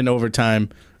win in overtime.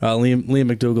 Liam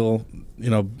McDougall,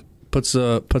 puts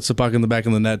the puck in the back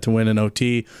of the net to win in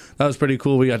OT. That was pretty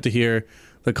cool. We got to hear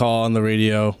the call on the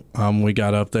radio when we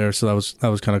got up there, so that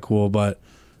was kind of cool. But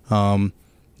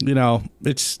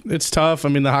it's tough. I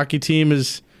mean, the hockey team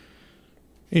is,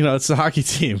 it's the hockey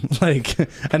team. Like,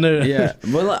 I know. Yeah,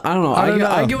 well, I don't know.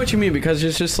 I get what you mean, because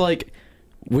it's just like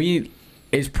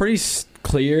it's pretty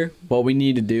clear what we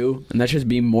need to do, and that's just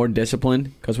be more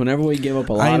disciplined, because whenever we give up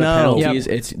a lot of penalties,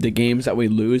 it's the games that we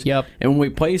lose. Yep. And when we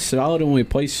play solid and when we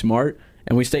play smart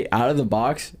and we stay out of the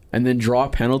box and then draw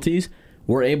penalties,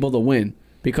 we're able to win,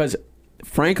 because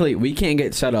frankly we can't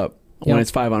get set up when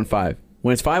it's 5-on-5.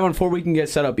 When it's 5-on-4, we can get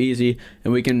set up easy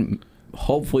and we can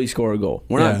hopefully score a goal.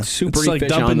 We're not super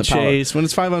efficient on the power. Chase. When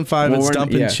it's 5-on-5, it's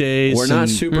dump and chase. We're not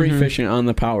super efficient on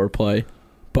the power play,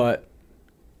 but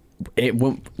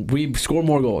we score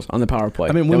more goals on the power play.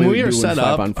 I mean, when we are set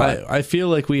up, 5-on-5. I feel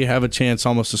like we have a chance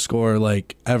almost to score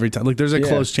like every time. Like, there's a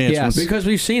close chance. Yeah, because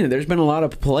we've seen it. There's been a lot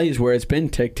of plays where it's been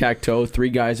tic-tac-toe, 3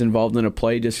 guys involved in a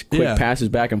play, just quick passes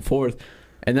back and forth.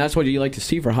 And that's what you like to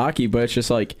see for hockey, but it's just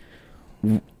like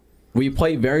we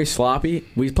play very sloppy.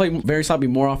 We play very sloppy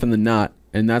more often than not,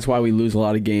 and that's why we lose a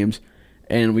lot of games.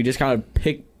 And we just gotta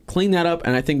clean that up,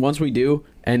 and I think once we do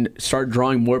and start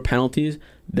drawing more penalties,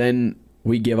 then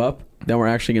we give up, then we're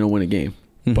actually going to win a game.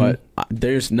 Mm-hmm. But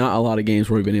there's not a lot of games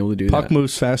where we've been able to do that. Puck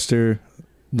moves faster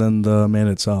than the man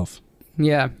itself.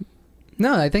 Yeah.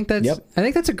 No, I think that's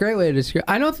a great way to describe.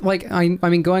 I don't I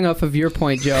mean, going off of your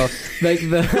point, Joe, like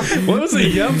what was the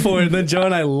yep for? And then Joe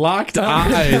and I locked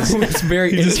eyes. It's very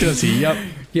he just goes, yep.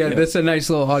 Yeah, that's a nice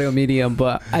little audio medium,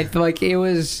 but I feel like it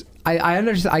was. I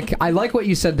understand. I like what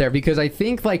you said there, because I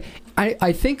think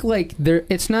I think there,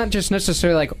 it's not just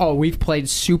necessarily like, oh, we've played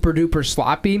super duper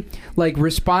sloppy. Like,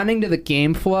 responding to the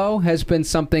game flow has been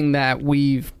something that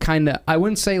we've kind of, I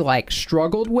wouldn't say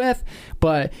struggled with,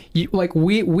 but we've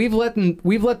let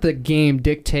the game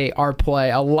dictate our play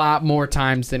a lot more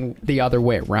times than the other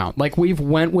way around. Like, we've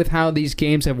went with how these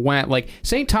games have went. Like,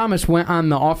 St. Thomas went on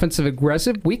the offensive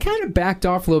aggressive. We kind of backed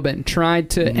off a little bit and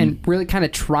tried to and really kind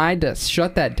of tried to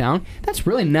shut that down. That's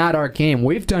really not our game.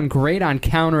 We've done great on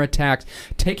counterattacks,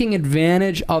 taking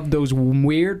advantage of those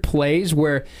weird plays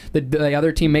where the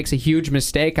other team makes a huge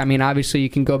mistake. I mean, obviously you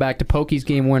can go back to Pokey's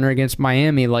game winner against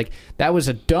Miami. Like, that was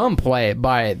a dumb play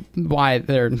by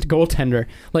their goaltender.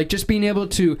 Like, just being able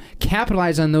to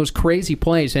capitalize on those crazy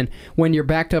plays. And when you're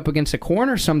backed up against a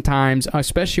corner sometimes,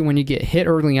 especially when you get hit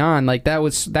early on, like that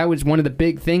was one of the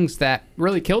big things that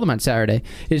really killed them on Saturday,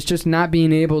 is just not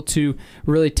being able to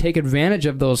really take advantage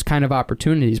of those kind of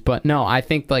opportunities. But no, I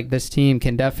think this team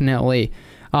can definitely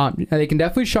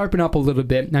sharpen up a little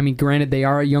bit. I mean, granted, they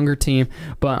are a younger team,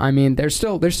 but I mean, there's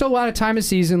still a lot of time of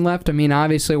season left. I mean,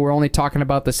 obviously, we're only talking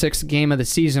about the 6th game of the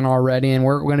season already, and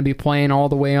we're going to be playing all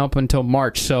the way up until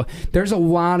March. So there's a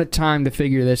lot of time to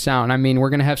figure this out. And I mean,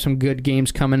 we're going to have some good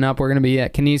games coming up. We're going to be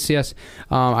at Canisius,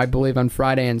 I believe, on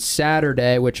Friday and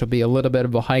Saturday, which will be a little bit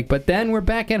of a hike. But then we're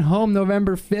back at home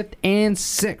November 5th and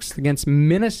 6th against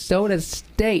Minnesota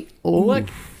State. Look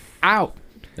out.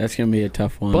 That's going to be a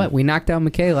tough one. But we knocked out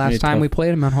McKay last time we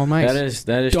played him at home ice.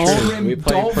 That is true. We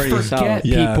played pretty solid.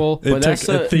 People. But that's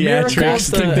the theatrics.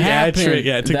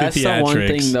 That's the one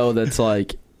thing, though, that's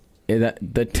like,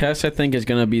 the test, I think, is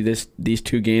going to be these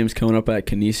 2 games coming up at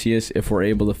Canisius, if we're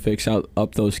able to fix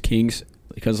up those kinks.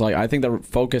 Because I think the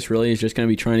focus really is just going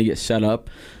to be trying to get set up.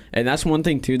 And that's one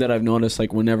thing, too, that I've noticed,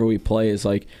 whenever we play is,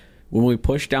 when we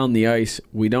push down the ice,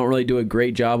 we don't really do a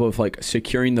great job of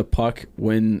securing the puck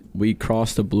when we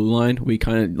cross the blue line. We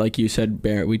kind of, like you said,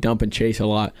 Barrett, we dump and chase a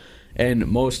lot. And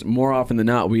more often than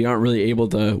not, we aren't really able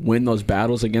to win those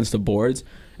battles against the boards.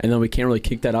 And then we can't really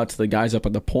kick that out to the guys up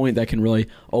at the point that can really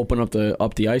open up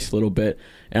the ice a little bit.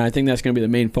 And I think that's going to be the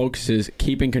main focus, is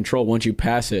keeping control once you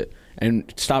pass it.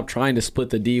 And stop trying to split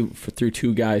the D through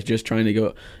 2 guys, just trying to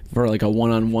go for a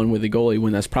one-on-one with the goalie,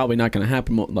 when that's probably not going to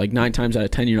happen. 9 times out of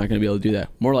 10, you're not going to be able to do that.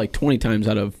 More like 20 times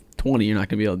out of 20, you're not going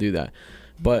to be able to do that.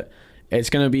 But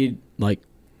it's going to be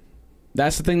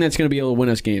that's the thing that's going to be able to win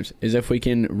us games, is if we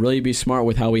can really be smart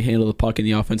with how we handle the puck in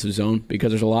the offensive zone.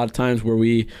 Because there's a lot of times where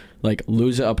we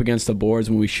lose it up against the boards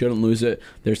when we shouldn't lose it.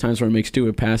 There's times where we make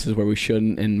stupid passes where we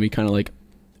shouldn't, and we kind of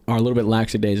are a little bit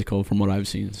lackadaisical from what I've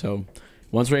seen. So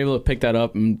once we're able to pick that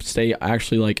up and stay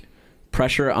actually like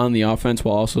pressure on the offense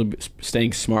while also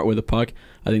staying smart with the puck,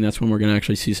 I think that's when we're going to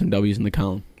actually see some W's in the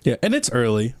column. Yeah, and it's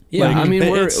early. Yeah, Like, I mean,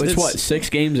 it's what, 6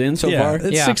 games in so far?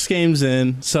 It's 6 games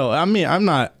in. So I mean, I'm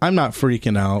not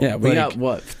freaking out. Yeah, we Like, got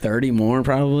what, 30 more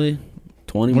probably,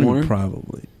 20 what do you more. mean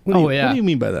probably. Oh, What do you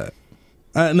mean by that?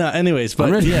 No, anyways,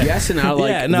 but I'm just guessing out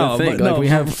like the thing. Like we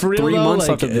have for real 3 though, months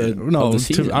like, left of the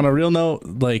season. on a real note,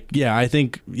 like I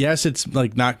think yes, it's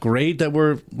like not great that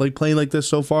we're like playing like this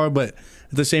so far, but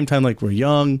at the same time, like we're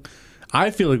young. I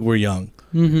feel like we're young.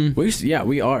 Mm-hmm.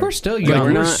 We are. We're still Like,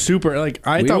 young. we're super. Like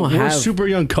I thought we were super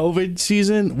young COVID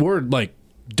season. We're like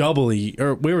we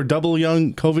were double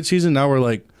young COVID season. Now we're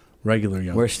like regular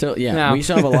young. We're still No. we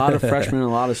still have a lot of freshmen and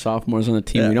a lot of sophomores on the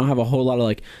team. Yeah. We don't have a whole lot of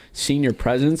like senior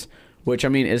presence, which I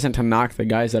mean isn't to knock the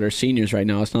guys that are seniors right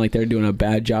now. It's not like they're doing a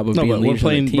bad job of being but leaders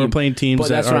on the team. we're playing teams But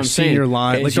that that's what are I'm saying, senior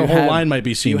line. is Like the you whole have- line might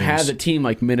be seniors. You have a team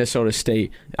like Minnesota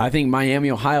State. I think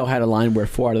Miami, Ohio had a line where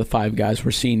 4 out of the 5 guys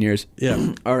were seniors.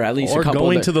 Yeah. Or at least or a couple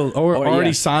going that, to the or already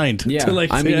yeah. signed. Yeah, To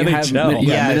like I mean, the you have NHL.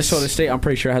 Yes. Minnesota State. I'm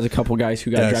pretty sure has a couple guys who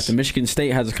got Yes. drafted. Michigan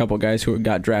State has a couple guys who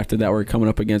got drafted that were coming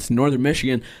up against Northern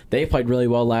Michigan. They played really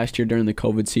well last year during the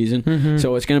COVID season,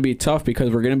 so it's going to be tough because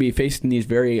we're going to be facing these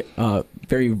very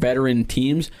veteran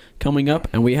teams coming up,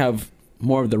 and we have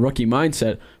more of the rookie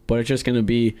mindset. But it's just going to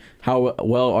be how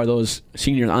well are those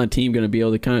seniors on the team going to be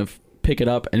able to kind of pick it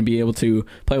up and be able to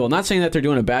play well. Not saying that they're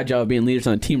doing a bad job of being leaders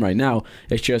on the team right now.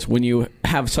 It's just when you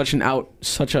have such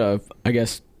a I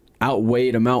guess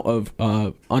outweighed amount of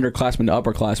underclassmen to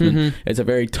upperclassmen, it's a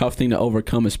very tough thing to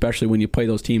overcome, especially when you play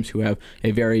those teams who have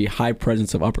a very high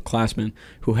presence of upperclassmen,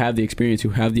 who have the experience, who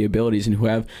have the abilities, and who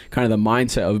have kind of the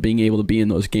mindset of being able to be in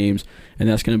those games. And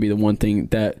that's going to be the one thing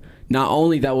that not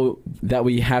only that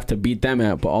we have to beat them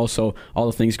at, but also all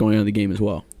the things going on in the game as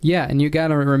well. Yeah, and you got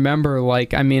to remember,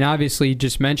 like, I mean, obviously you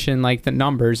just mentioned, like, the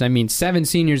numbers. I mean, 7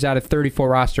 seniors out of 34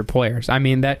 roster players. I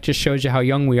mean, that just shows you how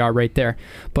young we are right there.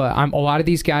 But a lot of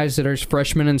these guys that are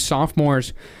freshmen and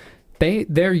sophomores,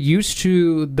 they're used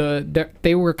to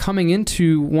they were coming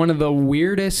into one of the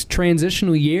weirdest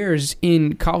transitional years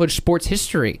in college sports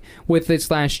history with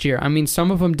this last year. I mean, some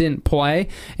of them didn't play,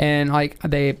 and like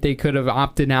they could have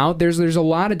opted out. There's a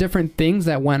lot of different things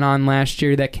that went on last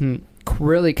year that can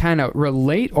really kind of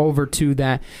relate over to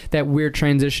that weird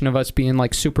transition of us being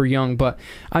like super young. But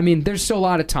I mean, there's still a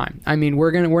lot of time. I mean,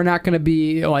 we're not gonna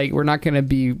be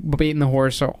beating the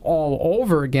horse all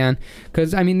over again,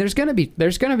 because I mean there's gonna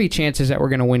be chances that we're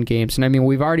gonna win games. And I mean,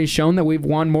 we've already shown that we've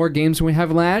won more games than we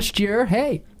have last year.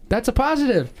 Hey, that's a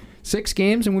positive. 6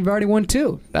 games and we've already won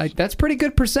 2. That's pretty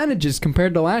good percentages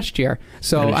compared to last year.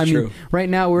 So I mean, true. right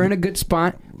now we're in a good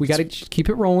spot. We got to keep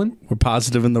it rolling. We're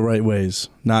positive in the right ways,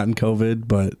 not in COVID,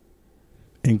 but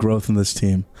in growth in this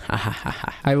team.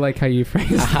 I like how you phrase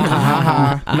it.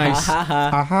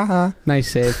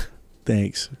 Nice save.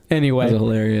 Thanks. Anyway, That was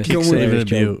hilarious. Kick, save, and a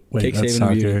butte. Wait, Kick, that's save,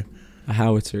 and a soccer. butte. A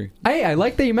howitzer. hey, I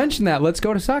like that you mentioned that. Let's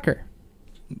go to soccer.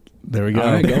 There we go.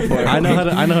 All right, go for it. I know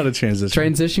how to transition.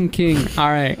 Transition king. All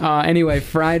right. Anyway,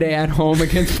 Friday at home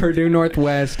against Purdue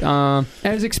Northwest.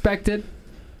 As expected,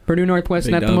 Purdue Northwest,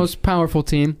 Big not the dub. most powerful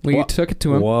team. We took it to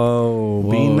them. Whoa,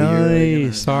 be Whoa, you're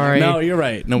nice. Sorry. No, you're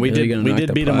right. No, we Really did. gonna We knock did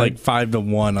the beat them pride. like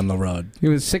 5-1 on the road. It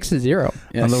was 6-0.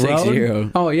 Yeah, On the road?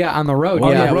 6-0. Oh yeah, on the road. Oh,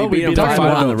 yeah, on the road, we beat them I'm 5-1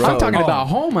 talking on the about- I'm road. talking Oh. about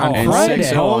home on And Friday.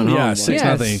 6-0 on home. Yeah,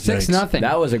 6-0. 6-0.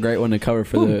 That was a great one to cover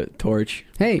for the torch.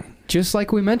 Hey, just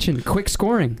like we mentioned, quick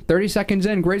scoring. 30 seconds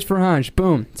in, Grace Verhange.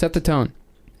 Boom. Set the tone.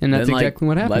 And that's Then, like, exactly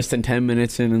what happened. Less than 10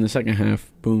 minutes in the second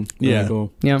half, boom. Yeah.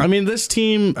 Goal. Yeah. I mean, this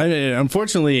team,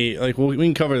 unfortunately, like we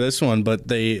can cover this one, but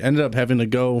they ended up having to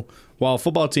go while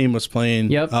football team was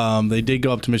playing. Yep. They did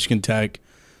go up to Michigan Tech,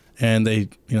 and they,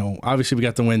 obviously we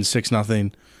got the win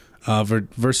 6-0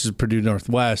 versus Purdue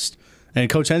Northwest. And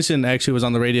Coach Henson actually was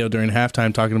on the radio during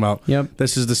halftime talking about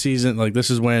this is the season, like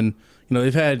this is when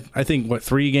they've had I think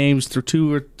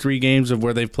 2 or 3 games of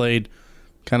where they've played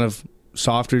kind of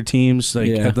softer teams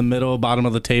at the middle bottom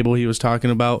of the table he was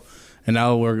talking about, and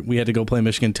now we had to go play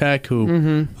Michigan Tech,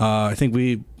 who I think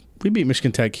we beat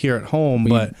Michigan Tech here at home,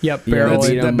 but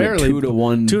barely. barely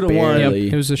 2-1.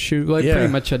 2-1. It was a pretty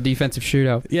much a defensive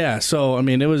shootout. Yeah, so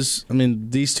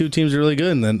these two teams are really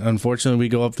good, and then unfortunately we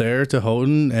go up there to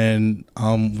Houghton and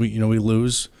we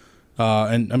lose.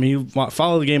 And I mean, you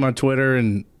follow the game on Twitter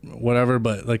and whatever,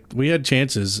 but like we had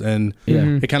chances, and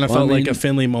it kind of felt like a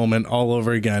Finley moment all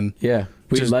over again. Yeah,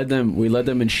 we led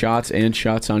them in shots and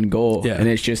shots on goal, and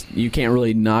it's just you can't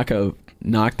really knock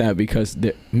that because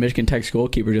the Michigan Tech's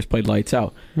goalkeeper just played lights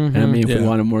out. And I mean, if we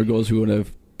wanted more goals, we would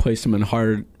have place them in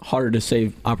harder to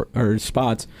save or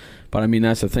spots. But I mean,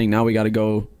 that's the thing. Now we got to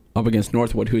go up against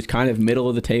Northwood, who's kind of middle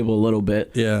of the table a little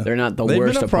bit. Yeah, they're not the They've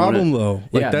worst been a opponent. problem though.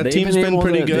 Like, yeah, that team's been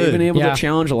pretty good. They've been able Yeah. to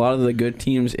challenge a lot of the good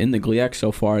teams in the GLIAC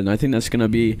so far, and I think that's going to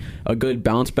be a good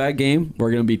bounce back game.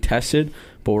 We're going to be tested,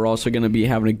 but we're also going to be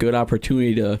having a good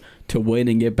opportunity to win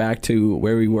and get back to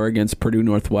where we were against Purdue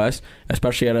Northwest,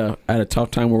 especially at a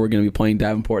tough time where we're going to be playing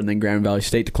Davenport and then Grand Valley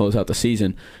State to close out the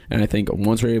season. And I think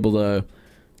once we're able to,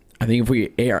 I think if we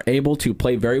are able to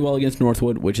play very well against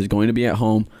Northwood, which is going to be at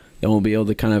home, then we'll be able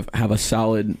to kind of have a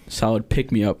solid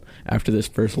pick-me-up after this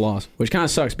first loss, which kind of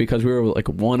sucks because we were like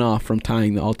one off from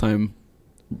tying the all-time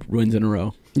wins in a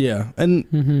row. Yeah, and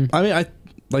I mean,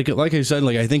 like I said,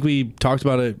 like I think we talked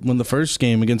about it when the first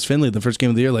game against Findlay, the first game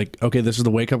of the year, like, okay, this is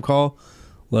the wake-up call.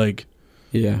 Like,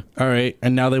 yeah. All right,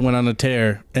 and now they went on a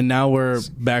tear, and now we're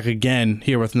back again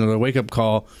here with another wake-up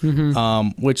call,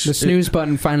 which... The snooze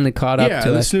button finally caught up to Yeah,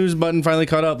 the us. snooze button finally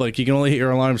caught up. Like, you can only hit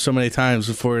your alarm so many times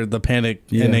before the panic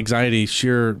and anxiety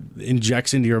sure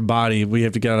injects into your body. We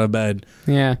have to get out of bed.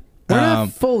 Yeah. We're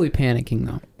not fully panicking,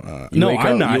 though. No,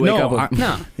 I'm not. You wake No, up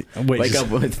No. wake up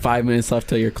with 5 minutes left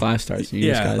till your class starts. And you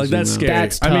just Yeah, gotta like that's zoom out. scary.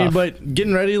 That's I mean, tough. but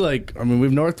getting ready, like, I mean,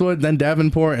 we've Northwood, then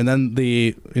Davenport, and then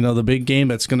the big game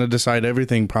that's going to decide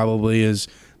everything probably is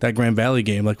that Grand Valley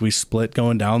game. Like, we split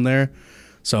going down there,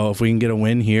 so if we can get a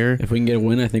win here, If we can get a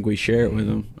win, I think we share it with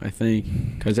them. I think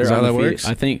because they're Is that how that undefeated. works?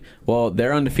 I think. Well,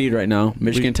 they're undefeated right now.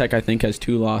 Michigan Tech, I think, has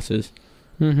 2 losses.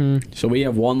 Mm-hmm. So we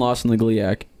have 1 loss in the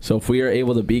GLIAC. So if we are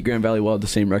able to beat Grand Valley, we'll have the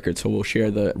same record. So we'll share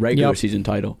the regular Yep. season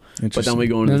title. But then Interesting. we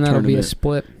go into Then the that'll be a tournament,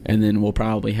 split. and then we'll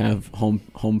probably have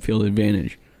home field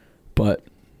advantage. But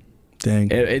Dang.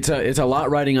 it's a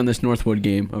lot riding on this Northwood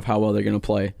game of how well they're going to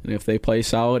play. And if they play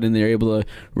solid and they're able to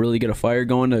really get a fire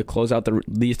going to close out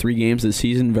these 3 games of the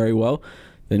season very well,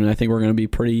 then I think we're going to be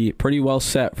pretty well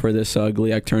set for this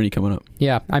GLIAC tourney coming up.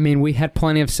 Yeah, I mean, we had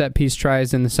plenty of set piece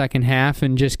tries in the second half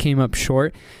and just came up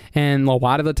short. And a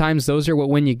lot of the times, those are what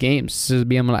win you games, to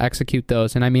be able to execute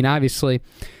those. And I mean, obviously,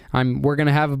 we're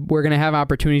gonna have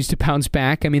opportunities to bounce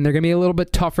back. I mean, they're gonna be a little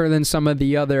bit tougher than some of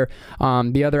the other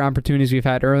opportunities we've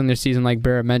had early in the season, like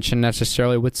Barrett mentioned,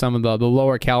 necessarily with some of the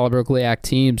lower caliber GLIAC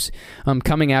teams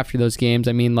coming after those games.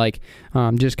 I mean, like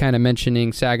just kind of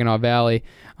mentioning Saginaw Valley.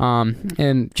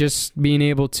 And just being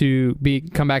able to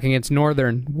come back against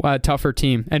Northern, a tougher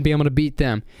team, and be able to beat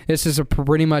them. This is a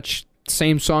pretty much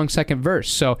same song, second verse.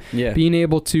 So being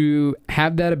able to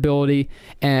have that ability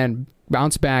and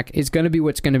bounce back is going to be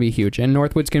what's going to be huge. And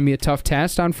Northwood's going to be a tough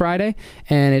test on Friday,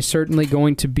 and it's certainly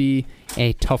going to be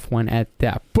a tough one at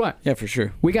that. But yeah, for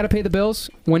sure. We got to pay the bills.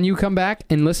 When you come back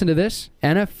and listen to this,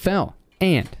 NFL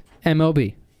and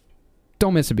MLB,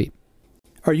 don't miss a beat.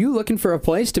 Are you looking for a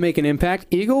place to make an impact?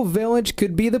 Eagle Village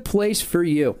could be the place for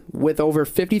you. With over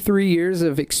 53 years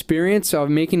of experience of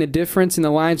making a difference in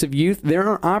the lives of youth, there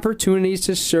are opportunities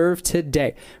to serve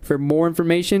today. For more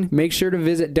information, make sure to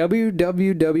visit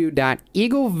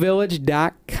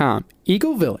www.eaglevillage.com.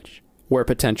 Eagle Village, where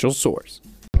potential soars.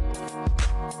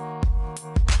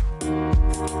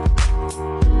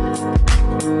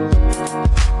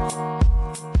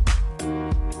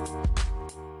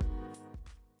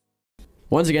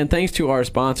 Once again, thanks to our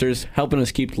sponsors, helping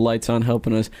us keep the lights on,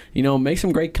 helping us, make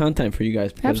some great content for you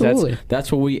guys. Because Absolutely.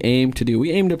 That's what we aim to do.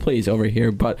 We aim to please over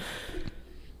here, but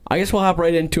I guess we'll hop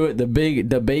right into it. The big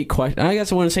debate question. I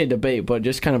guess I want to say debate, but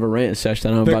just kind of a rant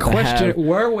session that I'm about to have.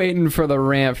 We're waiting for the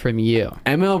rant from you.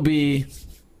 MLB,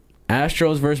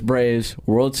 Astros versus Braves,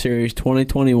 World Series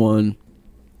 2021.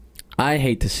 I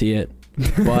hate to see it,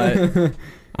 but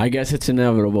I guess it's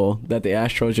inevitable that the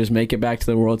Astros just make it back to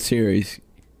the World Series.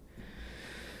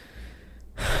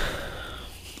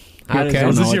 I just Okay. don't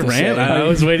Is know this what your to rant? say. I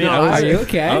was waiting. No, Are you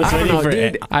okay? I was I don't waiting know, for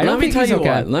dude. I don't Let me think tell he's you okay.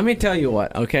 what. Let me tell you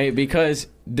what. Okay, because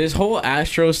this whole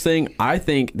Astros thing, I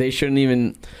think they shouldn't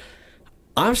even.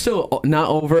 I'm still not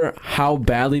over how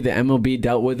badly the MLB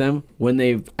dealt with them when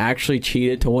they've actually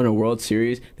cheated to win a World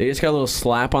Series. They just got a little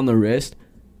slap on the wrist.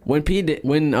 When Pete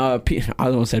Rose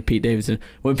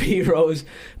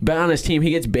bet on his team,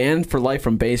 he gets banned for life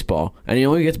from baseball, and he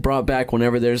only gets brought back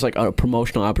whenever there's like a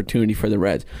promotional opportunity for the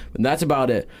Reds. And that's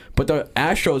about it. But the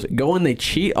Astros go and they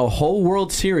cheat a whole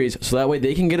World Series so that way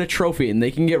they can get a trophy and they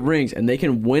can get rings and they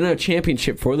can win a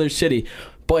championship for their city.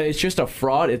 But it's just a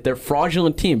fraud. They're a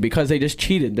fraudulent team because they just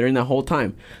cheated during that whole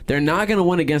time. They're not going to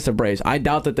win against the Braves. I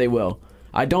doubt that they will.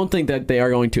 I don't think that they are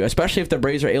going to, especially if the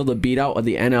Braves are able to beat out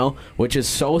the NL, which is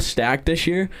so stacked this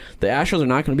year. The Astros are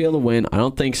not going to be able to win. I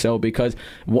don't think so because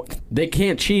they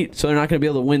can't cheat, so they're not going to be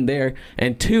able to win there.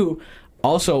 And 2,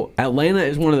 Also, Atlanta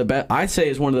is one of the best. I'd say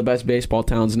is one of the best baseball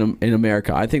towns in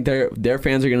America. I think their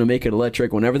fans are going to make it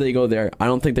electric whenever they go there. I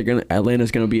don't think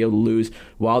Atlanta's going to be able to lose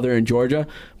while they're in Georgia,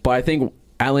 but I think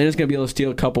Atlanta's going to be able to steal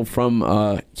a couple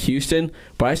from Houston.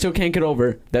 But I still can't get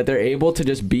over that they're able to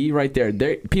just be right there.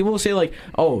 People will say like,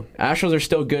 "Oh, Astros are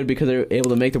still good because they're able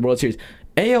to make the World Series."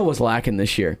 AL was lacking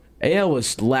this year. AL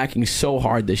was lacking so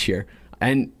hard this year,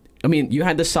 and I mean, you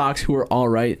had the Sox who were all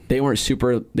right. They weren't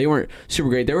super great. They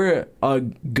were a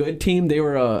good team. They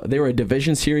were a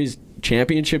division series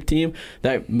championship team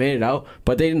that made it out,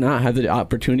 but they did not have the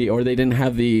opportunity, or they didn't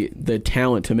have the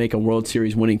talent to make a World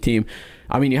Series winning team.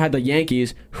 I mean, you had the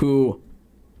Yankees who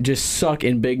just suck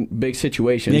in big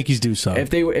situations. Yankees do suck. If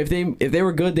they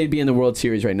were good, they'd be in the World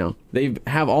Series right now. They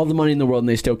have all the money in the world and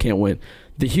they still can't win.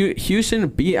 The Houston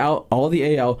beat out all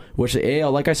the AL, which the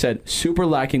AL, like I said, super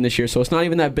lacking this year. So it's not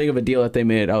even that big of a deal that they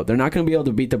made it out. They're not going to be able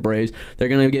to beat the Braves. They're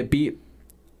going to get beat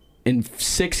in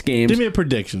 6 games. Give me a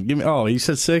prediction. You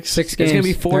said 6? 6 games.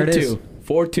 It's going to be 4-2.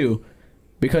 4-2.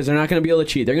 Because they're not going to be able to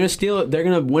cheat. They're going to steal it. They're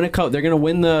going to win a cup. They're going to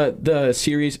win the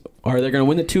series, or they're going to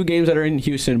win the 2 games that are in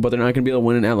Houston, but they're not going to be able to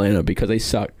win in Atlanta because they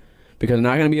suck. Because they're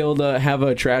not going to be able to have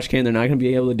a trash can. They're not going to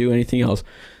be able to do anything else.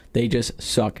 They just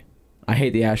suck. I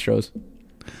hate the Astros.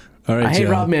 All right, I hate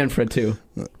Joe. Rob Manfred too.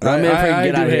 Rob Manfred,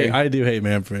 get out of here. I do hate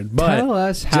Manfred. But tell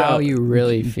us how you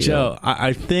really feel. Joe,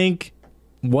 I think,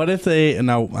 what if they, and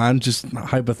now I'm just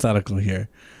hypothetical here,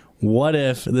 what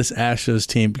if this Astros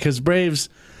team, because Braves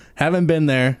haven't been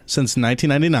there since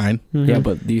 1999. Mm-hmm. Yeah,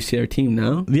 but do you see their team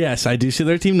now? Yes, I do see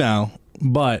their team now,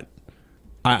 but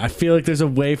I feel like there's a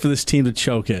way for this team to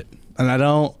choke it. And I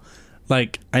don't,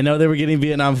 I know they were getting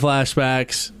Vietnam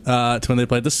flashbacks to when they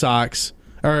played the Sox.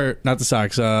 Or, not the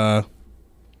Sox.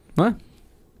 What?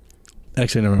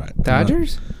 Actually, never mind.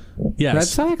 Dodgers? Yes. Red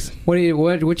Sox?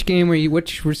 Which game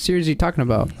which series are you talking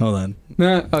about? Hold on.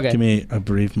 Okay. Give me a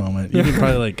brief moment. You can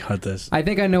probably, cut this. I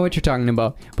think I know what you're talking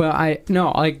about. But I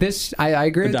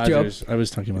agree The with Joe. Dodgers. I was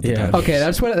talking about the Yeah. Dodgers. Okay, that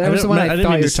was the one I didn't thought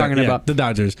mean you to were say- talking yeah, about. the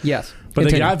Dodgers. Yes. But they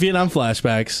Continue. got Vietnam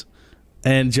flashbacks.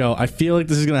 And, Joe, I feel like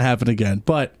this is going to happen again.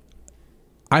 But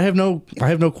I have no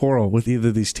quarrel with either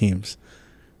of these teams.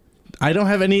 I don't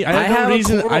have any. I have no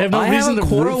reason to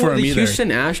root for them the either. Houston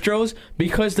Astros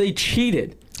because they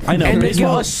cheated. I know. And they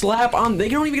baseball- get a slap on. They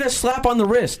don't even get a slap on the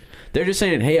wrist. They're just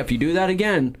saying, "Hey, if you do that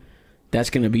again, that's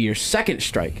going to be your 2nd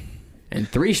strike, and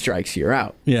 3 strikes, you're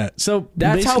out." Yeah. So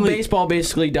That's how basically- baseball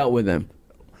basically dealt with them.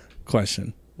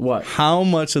 Question: What? how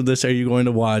much of this are you going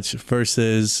to watch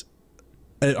versus?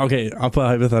 Okay, I'll put a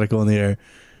hypothetical in the air.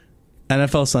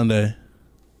 NFL Sunday,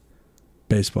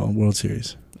 baseball World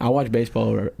Series, I watch baseball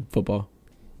or football.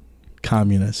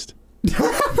 communist.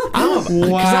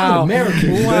 Because I'm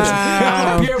American.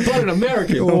 I'm a pure-blooded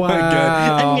American. Oh my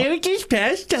God. Wow. America's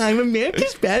pastime.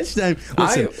 America's pastime.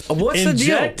 Listen, What's the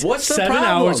deal? inject What's the 7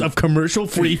 problem? hours of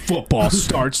commercial-free football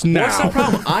starts now. What's the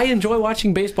problem? I enjoy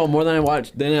watching baseball more than I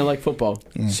like football.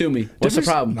 Sue me. What's the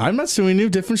problem? I'm not suing you.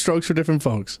 Different strokes for different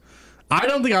folks. I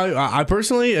don't think I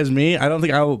personally, as me, I don't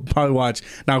think I will probably watch.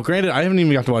 Now, granted, I haven't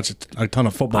even got to watch a ton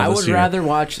of football I this would year. rather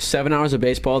watch 7 hours of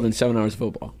baseball than 7 hours of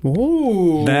football.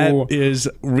 Ooh. That is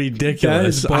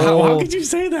ridiculous. That is How bold. could you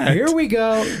say that? Here we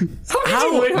go.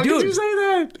 How, could dude? you say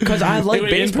that? Because I like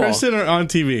Wait, baseball. in person or on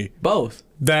TV? Both.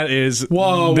 That is.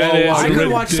 Whoa, that whoa, is whoa. I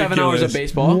could watch 7 hours of ridiculous.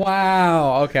 baseball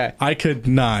Wow. Okay. I could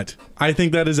not. I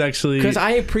think that is actually. because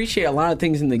I appreciate a lot of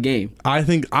things in the game. I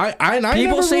think I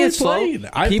People never say really it's slow. played.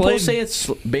 I People played,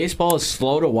 say baseball is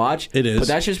slow to watch. It is. but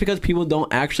that's just because people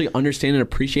don't actually understand and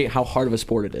appreciate how hard of a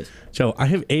sport it is. Joe, I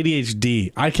have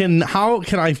ADHD. How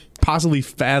can I possibly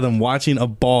fathom watching a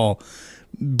ball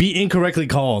be incorrectly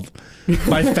called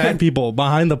by fat people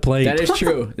behind the plate? That is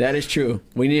true. That is true.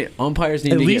 Umpires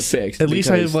need to get fixed. At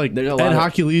least I have because there's a Ed lot of-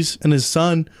 Hercules and his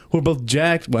son, who are both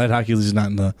jacked. Well, Ed Hercules is not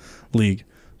in the league.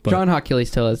 But John Hoculey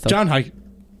still is, though. John Hike.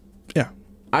 Yeah.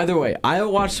 Either way, I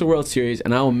will watch the World Series,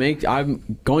 and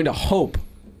I'm going to hope,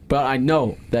 but I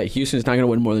know that Houston's not going to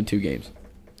win more than 2 games.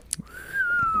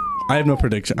 I have no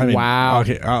prediction. I mean, Wow.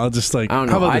 Okay, I'll just I don't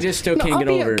know. How about I this? just still can't I'll get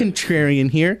be over a it. contrarian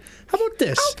here. How about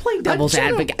this? I'll play devil's A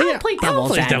advocate. I'll play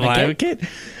devil's advocate.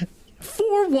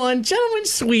 4-1 gentleman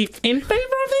sweep in favor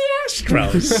of the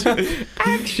Astros.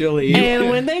 Actually, And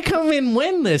when they come and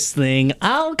win this thing,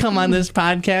 I'll come on this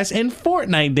podcast and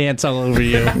Fortnite dance all over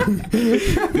you.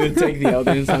 take the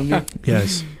evidence on me.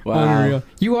 Yes. Wow. Unreal.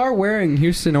 You are wearing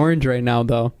Houston orange right now,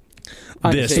 though.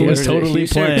 This say, was is it totally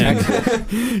Houston or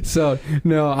planned. So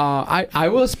no, I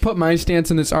will put my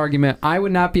stance in this argument. I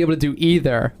would not be able to do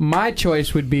either. My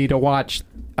choice would be to watch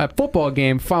a football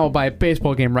game followed by a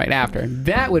baseball game right after.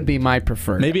 That would be my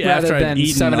preferred. Maybe rather after I've than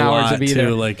eaten 7 a hours lot of either.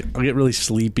 too, like I'll get really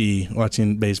sleepy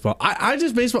watching baseball. I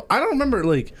just baseball. I don't remember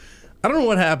like I don't know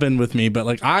what happened with me, but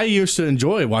like I used to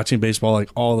enjoy watching baseball like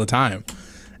all the time,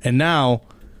 and now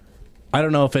I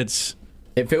don't know if it's.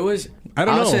 If it was, I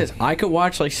don't know. Say this, I could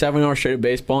watch like 7 hours straight of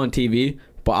baseball on TV,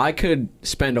 but I could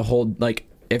spend a whole like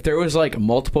if there was like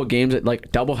multiple games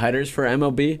like double headers for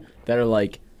MLB that are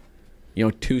like, 2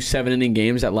 7-inning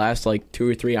games that last like 2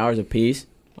 or 3 hours apiece,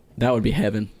 that would be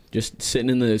heaven. Just sitting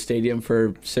in the stadium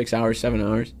for 6 hours, 7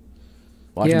 hours,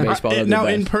 watching baseball. Now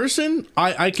in person,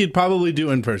 I could probably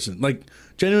do in person. Like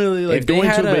genuinely, like if they going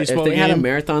had to a baseball if they game. had a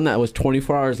marathon that was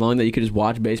 24 hours long that you could just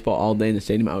watch baseball all day in the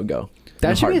stadium, I would go.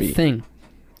 That should be a heartbeat. thing.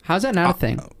 How's that not a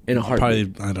thing? In a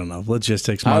heartbeat. Probably, I don't know,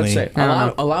 logistics, I would money. say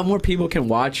a lot more people can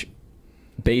watch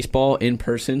baseball in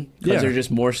person because Yeah. there's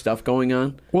just more stuff going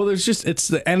on. Well, it's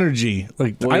the energy.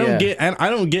 Like Well, I don't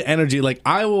yeah. get energy. Like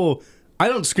I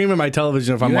don't scream at my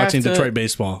television if I'm You have watching to- Detroit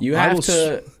baseball. You I have will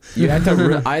to.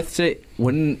 I'd say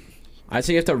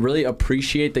you have to really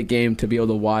appreciate the game to be able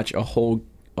to watch a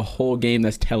whole game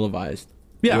that's televised.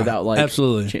 Yeah, without like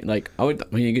absolutely.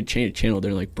 You could change the channel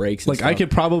during like breaks. And Like stuff.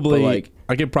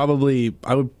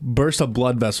 I would burst a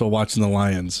blood vessel watching the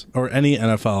Lions or any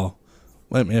NFL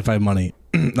if I have money.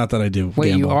 Not that I do. Wait,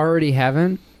 gamble. you already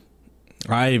haven't?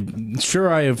 I'm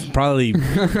sure I have probably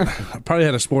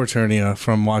had a sports hernia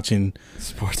from watching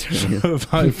sports.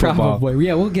 football. Probably.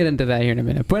 Yeah, we'll get into that here in a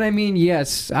minute. But I mean,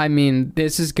 yes,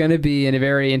 this is going to be a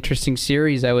very interesting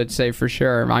series, I would say for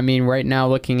sure. I mean, right now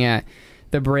looking at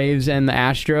the Braves and the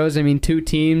Astros, two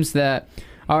teams that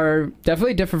are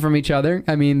definitely different from each other.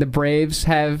 I mean, the Braves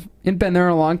have been there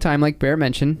a long time, like Barrett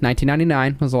mentioned.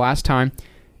 1999 was the last time.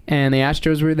 And the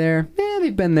Astros were there.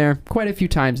 They've been there quite a few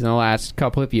times in the last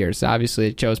couple of years.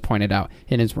 Obviously, Joe's pointed out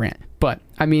in his rant. But,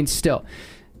 still,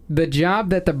 the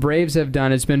job that the Braves have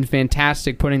done has been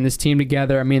fantastic putting this team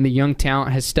together. The young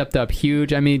talent has stepped up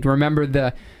huge. Remember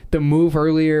the move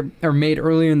made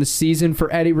earlier in the season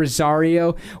for Eddie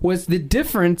Rosario was the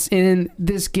difference in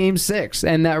this Game 6,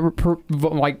 and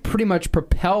that pretty much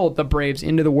propelled the Braves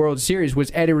into the World Series was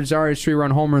Eddie Rosario's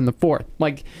 3-run homer in the fourth.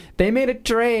 They made a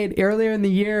trade earlier in the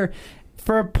year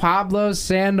for Pablo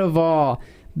Sandoval.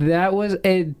 That was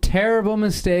a terrible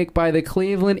mistake by the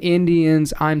Cleveland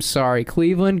Indians. I'm sorry,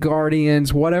 Cleveland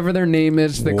Guardians, whatever their name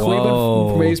is. The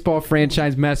Cleveland baseball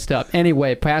franchise messed up.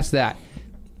 Anyway, past that.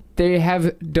 They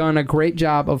have done a great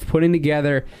job of putting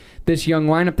together this young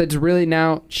lineup that's really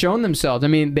now shown themselves.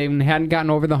 They hadn't gotten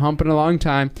over the hump in a long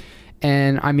time.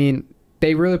 And,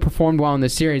 they really performed well in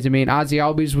this series. Ozzie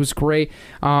Albies was great.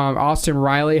 Austin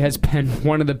Riley has been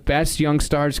one of the best young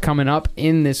stars coming up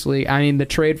in this league. The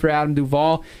trade for Adam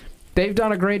Duvall, they've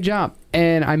done a great job.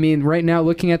 And, right now,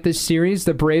 looking at this series,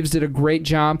 the Braves did a great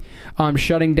job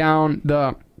shutting down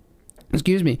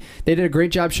they did a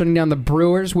great job shutting down the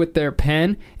Brewers with their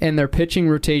pen and their pitching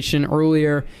rotation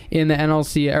earlier in the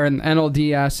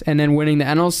NLDS, and then winning the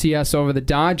NLCS over the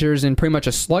Dodgers in pretty much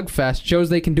a slugfest shows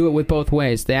they can do it with both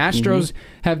ways. The Astros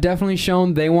have definitely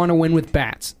shown they want to win with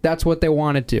bats. That's what they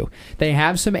want to do. They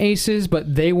have some aces,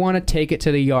 but they want to take it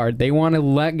to the yard. They want to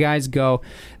let guys go.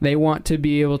 They want to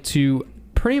be able to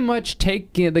pretty much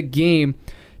take the game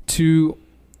to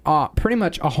pretty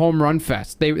much a home run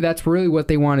fest. That's really what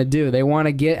they want to do. They want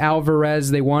to get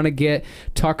Alvarez. They want to get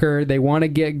Tucker. They want to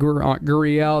get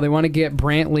Gurriel. They want to get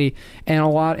Brantley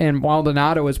and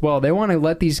Maldonado as well. They want to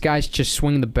let these guys just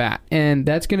swing the bat, and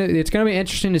it's gonna be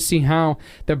interesting to see how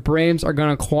the Braves are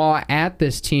gonna claw at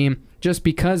this team. Just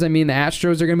because, the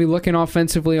Astros are going to be looking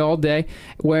offensively all day,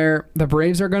 where the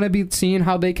Braves are going to be seeing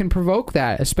how they can provoke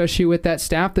that, especially with that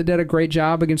staff that did a great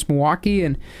job against Milwaukee.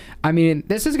 And, I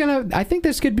think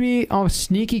this could be a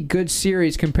sneaky good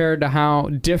series compared to how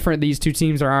different these two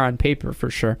teams are on paper,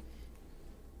 for sure.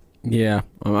 Yeah,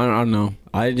 I don't know.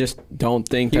 I just don't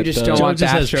think you that just don't want the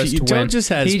Astros to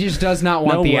win. He just does not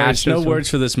want the Astros. No words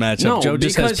for this matchup. No, Joe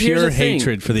just has pure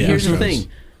hatred for the Astros. Here's the thing.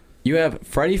 You have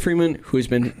Freddie Freeman, who's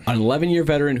been an 11-year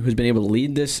veteran, who's been able to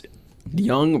lead this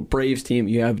young Braves team.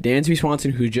 You have Dansby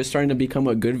Swanson, who's just starting to become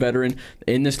a good veteran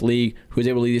in this league, who's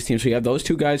able to lead this team. So you have those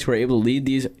two guys who are able to lead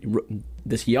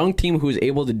this young team who's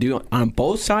able to do it on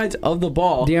both sides of the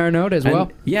ball. D'Arnaud as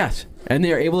well. Yes, and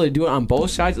they are able to do it on both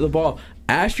sides of the ball.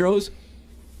 Astros,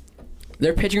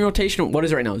 their pitching rotation, what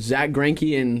is it right now? Zach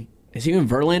Greinke and is even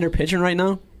Verlander pitching right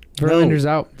now? Verlander's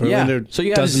out. Verlander so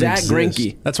you have Zach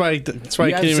Greinke. That's why I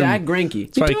you have Zach Greinke.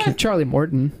 You do have Charlie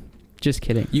Morton. Just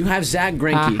kidding. You have Zach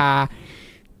Greinke.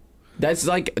 That's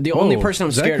like the only person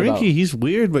I'm Zach scared about. Greinke, he's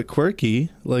weird but quirky.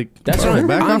 Like That's bro, what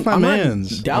back off my I'm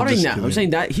man's. not doubting just that. I'm kidding. saying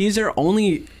that he's their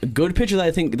only good pitcher that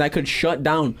I think that could shut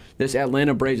down this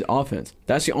Atlanta Braves offense.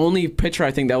 That's the only pitcher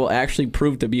I think that will actually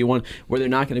prove to be one where they're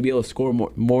not going to be able to score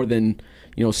more than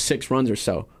 6 runs or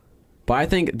so. But I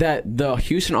think that the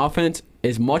Houston offense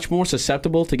is much more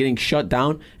susceptible to getting shut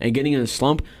down and getting in a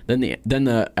slump than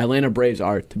the Atlanta Braves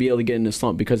are to be able to get in a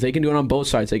slump, because they can do it on both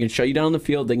sides. They can shut you down on the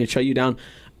field. They can shut you down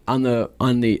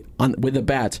with the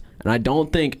bats. And I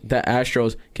don't think that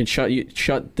Astros can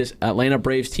shut this Atlanta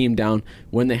Braves team down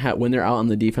when they're out on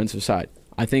the defensive side.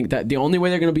 I think that the only way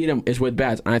they're going to beat them is with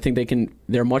bats, and I think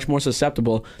they're much more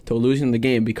susceptible to losing the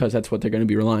game because that's what they're going to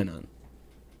be relying on.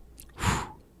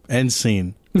 End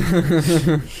scene.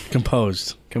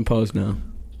 Composed now.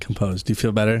 Do you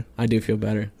feel better? I do feel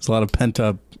better. There's a lot of pent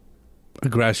up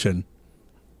aggression.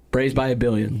 Braves by a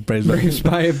billion. Braves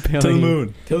by a billion. To the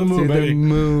moon. To the moon, baby.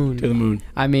 To the moon.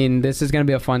 I mean, this is going to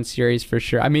be a fun series for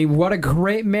sure. I mean, what a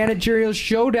great managerial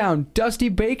showdown. Dusty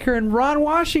Baker and Ron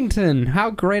Washington. How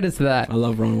great is that? I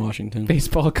love Ron Washington.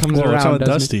 Baseball comes Well, what's around, up with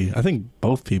doesn't it? Dusty? I think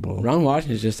both people. Ron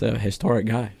Washington is just a historic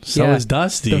guy. So Yeah. is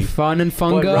Dusty. The fun and But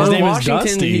fungo. His Ron name is Washington,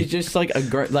 Dusty. he's just like a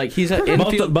great, like he's an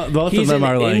Both infield. of he's them an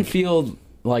are like infield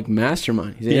like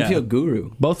mastermind. He's an Yeah. infield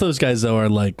guru. both those guys though are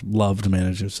like loved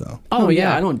managers. So Oh yeah,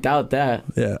 yeah. I don't doubt that.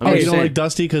 yeah. I'm Oh, you just don't saying. like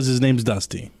Dusty because his name's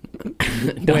Dusty.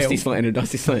 Dusty slander.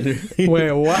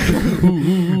 Wait, what?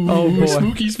 Oh, boy.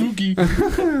 Spooky.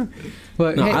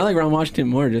 But, No, hey, I like Ron Washington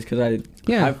more just because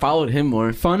I followed him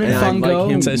more. Fun and I fungo. like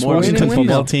him It's more. Washington Win and win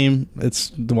football now. team.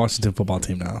 It's the Washington football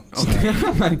team now. So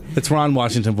it's Ron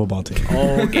Washington football team.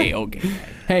 Okay.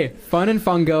 hey, fun and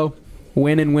fungo,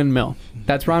 win and windmill.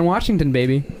 That's Ron Washington,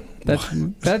 baby.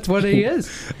 That's what he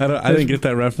is. I didn't get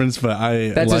that reference, but I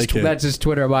like it. That's his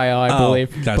Twitter bio, I Oh,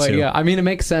 believe. got But you. yeah, I mean, it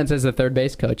makes sense as a third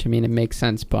base coach. I mean, it makes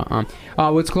sense. But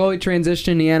let's slowly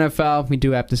transition to the NFL. We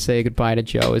do have to say goodbye to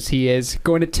Joe, as he is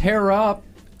going to tear up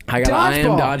I got an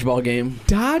Dodgeball. dodgeball game.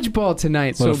 dodgeball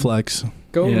tonight. What So a flex.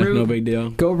 go Yeah, root. no big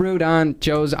deal. Go root on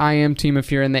Joe's IM team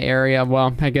if you're in the area.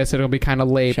 Well, I guess it'll be kind of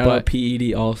late, Shout out but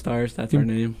PED All Stars. That's our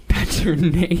name. that's your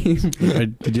name.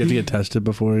 Did you have to get tested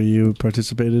before you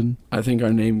participated? I think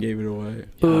our name gave it away.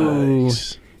 Ooh.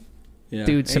 Nice. Yeah.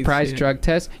 Dude, Hey, surprise see it. drug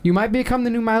test. You might become the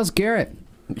new Miles Garrett.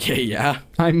 Yeah.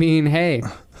 I mean, hey,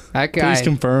 that guy. Please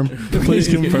confirm. Please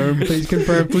confirm. Please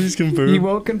confirm. Please He confirm.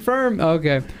 won't confirm.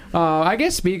 Okay. I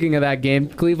guess speaking of that game,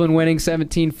 Cleveland winning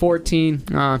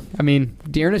 17-14. I mean,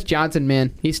 Dearness Johnson,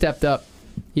 man, he stepped up.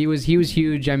 He was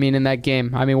huge. I mean, in that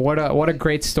game. I mean, what a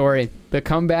great story. The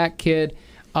comeback kid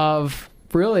of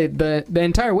really the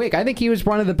entire week. I think he was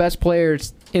one of the best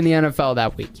players in the NFL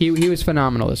that week. He was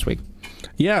phenomenal this week.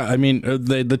 Yeah, I mean,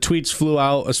 the tweets flew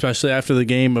out, especially after the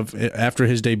game after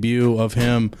his debut of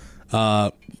him,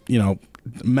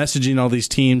 messaging all these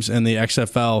teams and the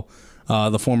XFL,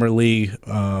 the former league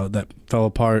that fell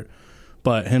apart.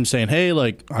 But him saying, "Hey,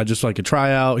 like I just like a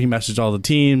tryout." He messaged all the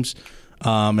teams,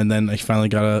 and then he finally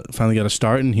got a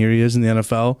start, and here he is in the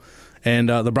NFL. And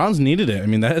the Browns needed it. I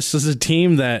mean, this is a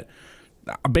team that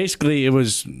basically it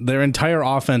was their entire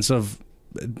offensive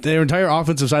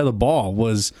side of the ball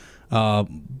was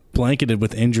blanketed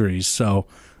with injuries. So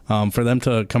for them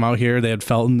to come out here, they had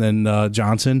Felton and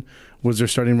Johnson was their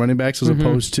starting running backs as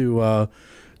opposed to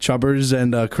Chubbers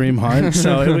and Kareem Hunt.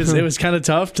 So it was kind of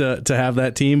tough to have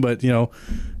that team, but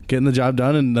getting the job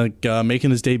done and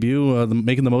making his debut,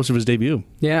 making the most of his debut.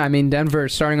 Yeah, I mean, Denver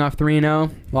starting off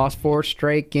 3-0, lost 4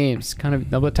 straight games. Kind of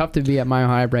a little tough to be at Mile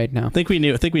High right now. I think we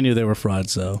knew they were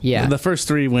frauds, though. Yeah. The first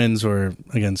 3 wins were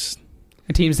against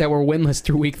Teams that were winless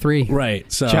through week 3.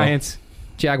 right. So Giants,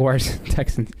 Jaguars,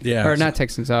 Texans. yeah, Or not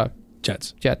Texans,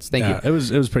 Jets. Jets. Thank you. It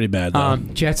was pretty bad though.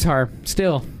 Jets are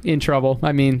still in trouble.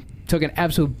 I mean, took an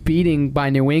absolute beating by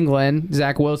New England.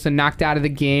 Zach Wilson knocked out of the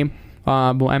game.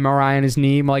 MRI on his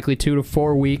knee, likely 2 to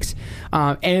 4 weeks.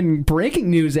 And breaking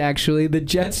news, actually, the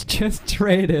Jets just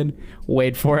traded,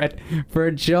 wait for it, for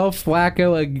Joe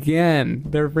Flacco again.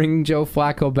 They're bringing Joe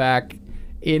Flacco back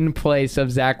in place of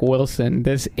Zach Wilson.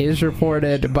 This is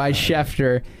reported by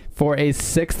Schefter for a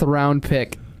 6th round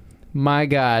pick. My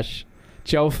gosh.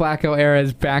 Joe Flacco era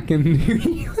is back in New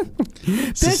England.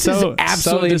 This is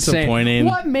absolutely disappointing. insane.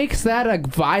 What makes that a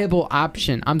viable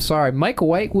option? I'm sorry. Mike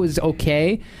White was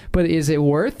okay, but is it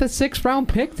worth a 6th round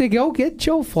pick to go get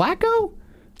Joe Flacco?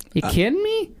 You kidding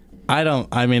me?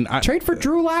 Trade for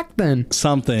Drew Lock then.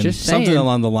 Something saying.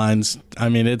 along the lines. I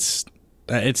mean, that's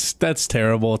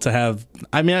terrible to have.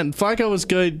 I mean, Flacco was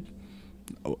good.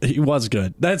 He was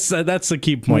good. That's the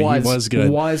key point. He was good.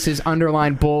 Was his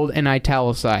underlined, bold, and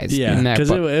italicized. Yeah,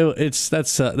 because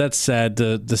that's sad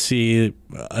to see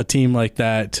a team like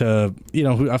that,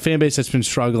 a fan base that's been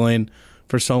struggling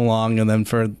for so long, and then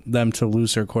for them to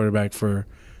lose their quarterback for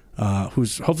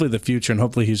who's hopefully the future, and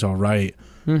hopefully he's all right.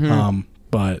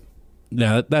 But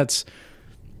yeah, that's.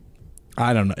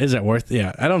 I don't know. Is that worth?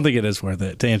 Yeah, I don't think it is worth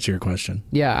it. To answer your question.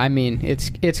 Yeah, I mean,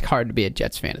 it's hard to be a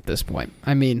Jets fan at this point.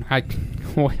 I mean,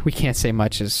 we can't say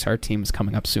much as our team is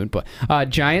coming up soon. But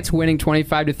Giants winning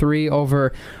 25-3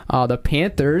 over the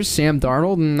Panthers. Sam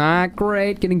Darnold, not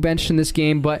great, getting benched in this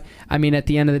game. But I mean, at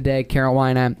the end of the day,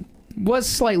 Carolina was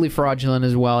slightly fraudulent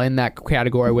as well in that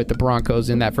category with the Broncos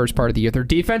in that first part of the year. Their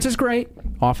defense is great.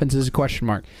 Offense is a question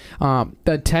mark.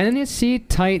 The Tennessee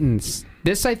Titans.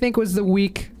 This, I think, was the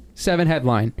Week 7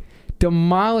 headline.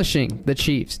 Demolishing the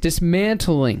Chiefs.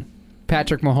 Dismantling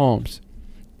Patrick Mahomes.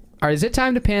 Is it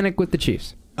time to panic with the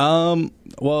Chiefs?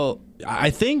 Well,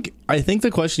 I think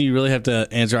the question you really have to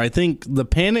answer, I think the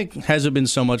panic hasn't been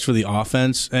so much for the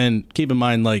offense. And keep in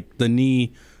mind, like, the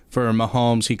knee for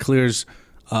Mahomes, he clears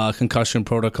concussion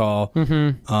protocol.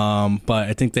 But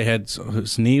I think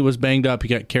his knee was banged up. He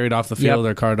got carried off the field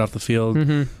or carted off the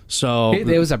field. So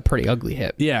it was a pretty ugly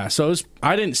hit. Yeah. So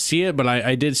I didn't see it, but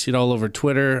I did see it all over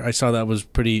Twitter. I saw that was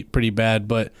pretty bad.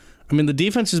 But I mean, the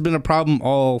defense has been a problem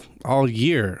all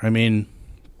year. I mean,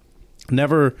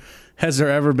 never has there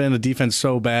ever been a defense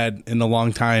so bad in a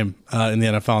long time in the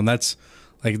NFL. And that's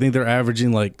like, I think they're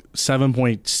averaging like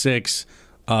 7.6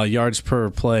 yards per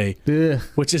play,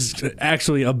 which is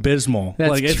actually abysmal.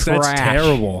 That's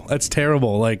terrible. That's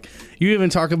terrible. Like, you even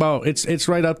talk about it's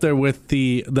right up there with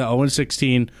the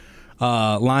 0-16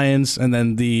 Lions, and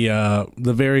then the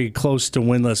very close to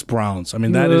winless Browns. I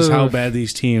mean, that is how bad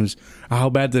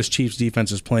this Chiefs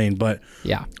defense is playing. But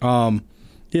yeah, and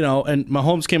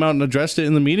Mahomes came out and addressed it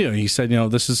in the media. He said,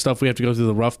 this is stuff we have to go through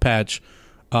the rough patch,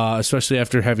 especially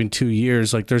after having 2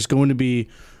 years. Like, there's going to be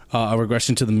a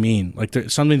regression to the mean. Like,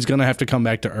 something's going to have to come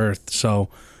back to earth. So,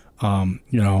 I'm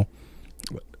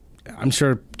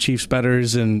sure Chiefs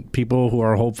bettors and people who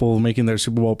are hopeful of making their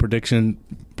Super Bowl prediction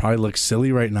probably look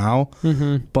silly right now.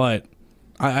 But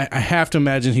I have to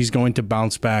imagine he's going to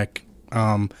bounce back.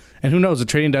 And who knows? The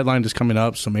trading deadline is coming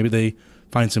up, so maybe they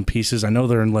find some pieces. I know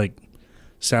they're in, like,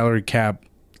 salary cap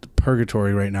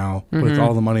purgatory right now with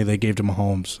all the money they gave to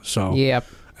Mahomes. So, yep.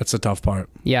 That's the tough part.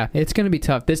 Yeah, it's going to be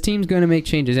tough. This team's going to make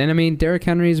changes. And, I mean, Derrick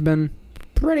Henry's been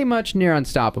pretty much near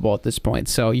unstoppable at this point.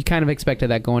 So you kind of expected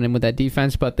that going in with that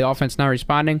defense, but the offense not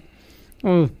responding,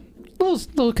 a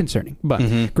little concerning.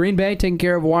 But Green Bay taking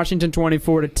care of Washington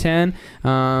 24-10.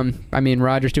 I mean,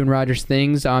 Rodgers doing Rodgers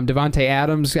things. Devontae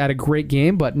Adams had a great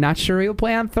game, but not sure he'll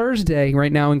play on Thursday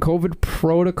right now in COVID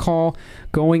protocol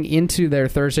going into their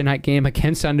Thursday night game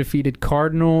against undefeated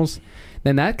Cardinals.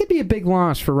 Then that could be a big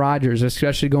loss for Rodgers,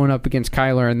 especially going up against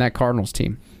Kyler and that Cardinals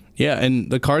team. Yeah,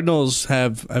 and the Cardinals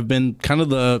have been kind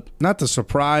of not the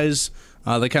surprise.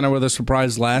 They kind of were the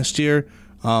surprise last year.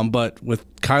 But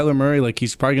with Kyler Murray, like,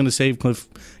 he's probably going to save Cliff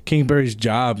Kingsbury's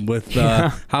job with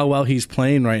how well he's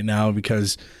playing right now,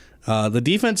 because the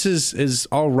defense is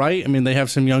all right. I mean, they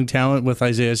have some young talent with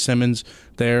Isaiah Simmons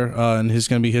there, and he's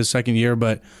going to be his second year.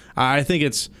 But I think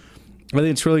it's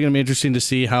really going to be interesting to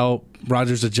see how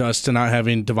Rodgers adjusts to not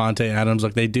having Devontae Adams.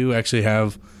 Like, they do actually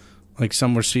have, like,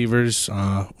 some receivers,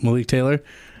 Malik Taylor.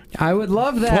 I would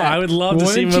love that. Well, I would love to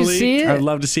see Malik. I'd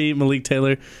love to see Malik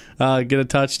Taylor get a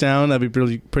touchdown. That'd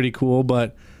be pretty cool.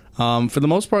 But for the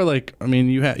most part, like, I mean,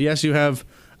 you have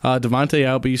Devontae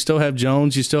out, but you still have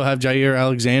Jones, you still have Jair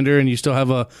Alexander, and you still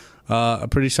have a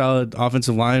pretty solid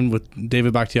offensive line with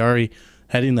David Bakhtiari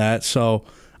heading that. So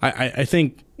I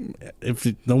think if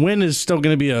the win is still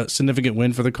going to be a significant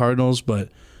win for the Cardinals, but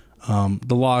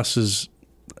the loss is,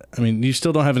 I mean, you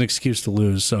still don't have an excuse to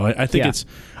lose. So I think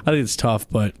it's tough,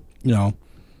 but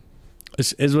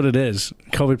it is what it is.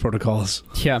 COVID protocols.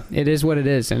 Yeah, it is what it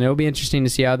is, and it'll be interesting to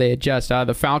see how they adjust.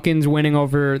 The Falcons winning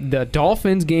over the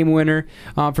Dolphins, game winner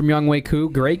from Younghoe Koo.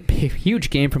 Great, huge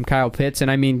game from Kyle Pitts,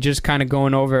 and I mean, just kind of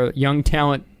going over young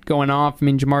talent going off. I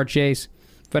mean, Jamar Chase,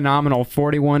 phenomenal,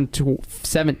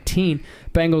 41-17.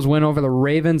 Bengals win over the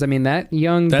Ravens. I mean, that's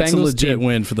Bengals a legit team,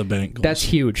 win for the Bengals. That's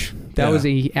huge. That was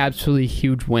a absolutely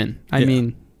huge win. I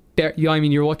mean,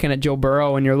 you're looking at Joe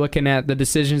Burrow and you're looking at the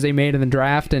decisions they made in the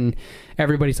draft, and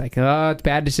everybody's like, "Oh, it's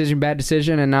bad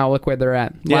decision," and now look where they're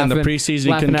at. Yeah, in the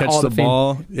preseason he couldn't catch the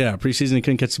ball. Yeah, preseason he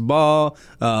couldn't catch the ball.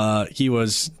 He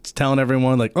was telling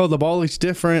everyone like, "Oh, the ball looks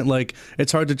different. Like,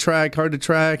 it's hard to track."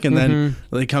 And then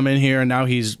they come in here and now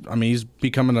he's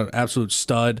becoming an absolute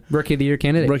stud. Rookie of the year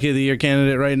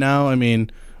candidate right now. I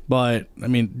mean, But I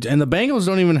mean, and the Bengals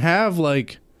don't even have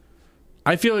like.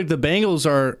 I feel like the Bengals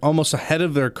are almost ahead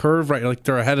of their curve, right? Like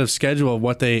they're ahead of schedule of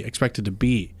what they expected to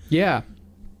be. Yeah.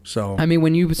 So I mean,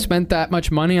 when you spent that much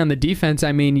money on the defense,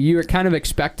 I mean, you're kind of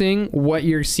expecting what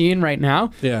you're seeing right now.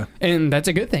 Yeah. And that's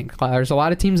a good thing. There's a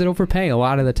lot of teams that overpay a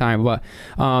lot of the time. But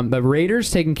the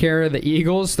Raiders taking care of the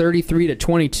Eagles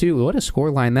 33-22. What a score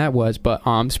line that was. But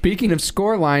speaking of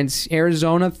score lines,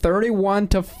 Arizona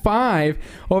 31-5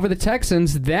 over the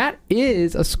Texans. That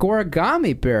is a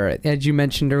scoregami, Barrett, as you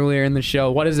mentioned earlier in the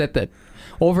show. What is that?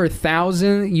 Over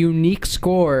 1,000 unique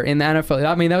score in the NFL.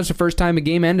 I mean, that was the first time a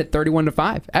game ended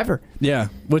 31-5 ever. Yeah,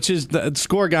 which is the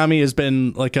scoregami has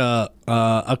been like a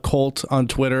cult on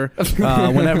Twitter.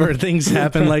 Whenever things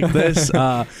happen like this,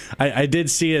 I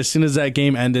did see as soon as that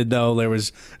game ended, though, there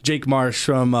was Jake Marsh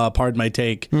from Pardon My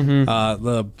Take,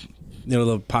 the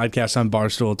podcast on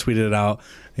Barstool tweeted it out.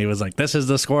 He was like, "This is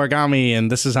the scoregami, and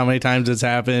this is how many times it's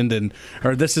happened,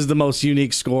 or this is the most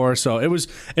unique score." So it was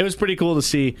pretty cool to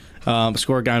see.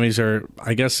 Scoregamis are,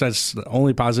 I guess, that's the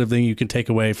only positive thing you can take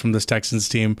away from this Texans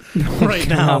team right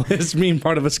now is being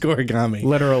part of a scoregami.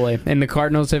 Literally, and the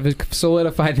Cardinals have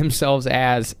solidified themselves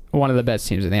as one of the best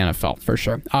teams in the NFL for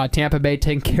sure. Tampa Bay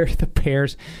taking care of the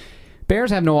Bears.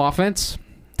 Bears have no offense.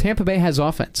 Tampa Bay has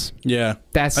offense. Yeah,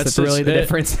 that's really the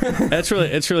difference.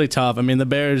 It's really tough. I mean, the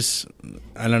Bears,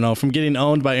 I don't know, from getting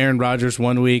owned by Aaron Rodgers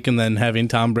one week and then having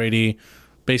Tom Brady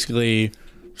basically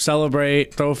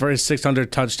celebrate, throw for his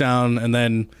 600 touchdown, and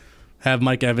then have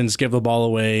Mike Evans give the ball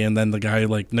away, and then the guy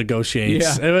like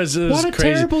negotiates. Yeah. It was what a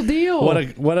crazy. terrible deal.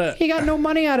 What a he got no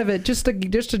money out of it. Just a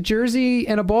jersey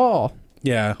and a ball.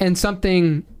 Yeah, and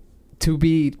something to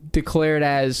be declared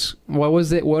as, what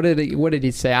was it? What did he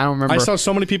say? I don't remember. I saw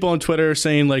so many people on Twitter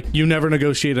saying like, you never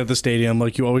negotiate at the stadium.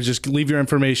 Like you always just leave your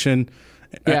information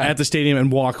at the stadium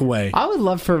and walk away. I would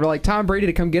love for like Tom Brady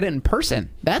to come get it in person.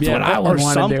 That's what I would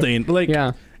want to do. Something like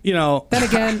you know. Then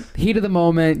again, heat of the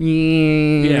moment.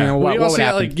 Yeah. What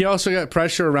you also got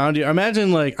pressure around you.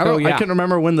 Imagine like I can't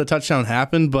remember when the touchdown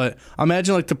happened, but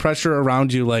imagine like the pressure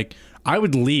around you. Like I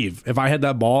would leave if I had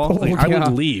that ball. I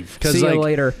would leave because see you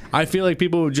later. I feel like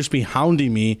people would just be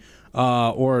hounding me,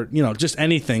 or just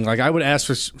anything. Like I would ask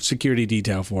for security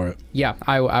detail for it. Yeah,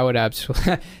 I would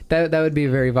absolutely. that would be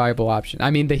a very viable option. I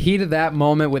mean, the heat of that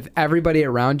moment with everybody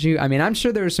around you. I mean, I'm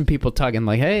sure there were some people tugging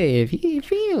like, "Hey, if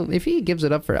he gives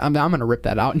it up for, I'm gonna rip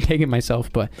that out and take it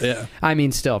myself." But yeah, I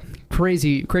mean, still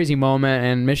crazy moment,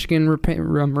 and Michigan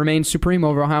remains supreme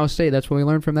over Ohio State. That's what we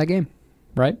learned from that game,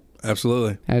 right?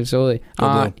 Absolutely.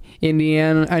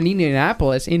 Indiana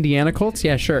Colts.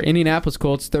 Yeah, sure. Indianapolis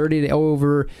Colts 30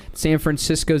 over San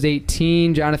Francisco's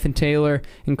 18. Jonathan Taylor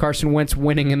and Carson Wentz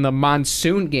winning in the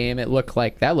monsoon game. It looked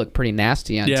pretty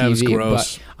nasty on TV. Yeah, it was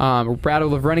gross. But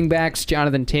battle of running backs,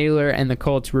 Jonathan Taylor and the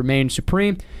Colts remain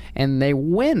supreme, and they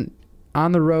win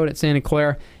on the road at Santa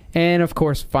Clara. And of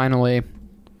course, finally,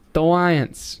 the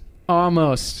Lions.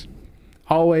 Almost.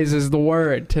 Always is the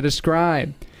word to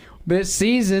describe this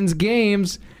season's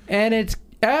games, and it's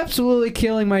absolutely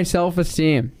killing my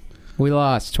self-esteem. We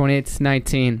lost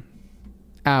 28-19.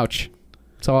 Ouch.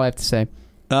 That's all I have to say.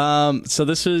 So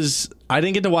this was, I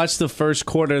didn't get to watch the first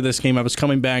quarter of this game. I was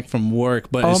coming back from work,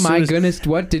 but oh my goodness,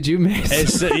 what did you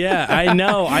miss? Yeah, I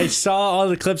know. I saw all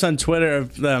the clips on Twitter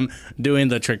of them doing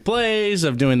the trick plays,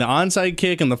 of doing the onside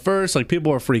kick in the first. Like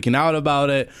people were freaking out about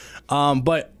it.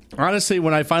 But honestly,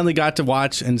 when I finally got to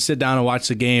watch and sit down and watch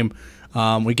the game,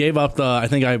 we gave up I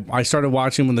think I started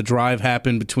watching when the drive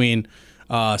happened between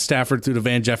Stafford through to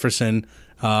Van Jefferson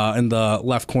in the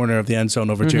left corner of the end zone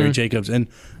over Jerry Jacobs. And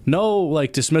no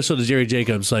like dismissal to Jerry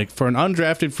Jacobs. Like for an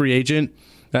undrafted free agent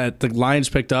that the Lions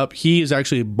picked up, he is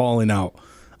actually balling out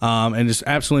and just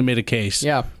absolutely made a case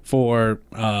for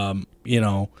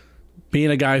being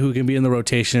a guy who can be in the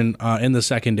rotation in the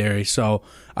secondary. So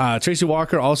Tracy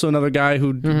Walker, also another guy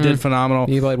who did phenomenal.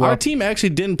 He played well. Our team actually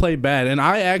didn't play bad, and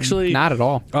I actually not at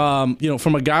all.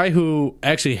 From a guy who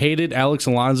actually hated Alex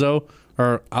Alonso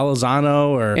or Alazano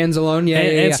or Anzalone,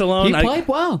 Anzalone, he played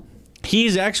well.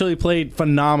 He's actually played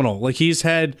phenomenal. Like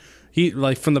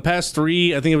from the past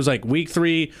 3, I think it was like week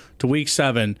 3 to week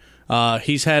 7.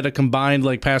 He's had a combined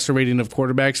like passer rating of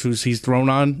quarterbacks he's thrown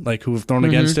on, like who have thrown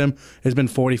against him, has been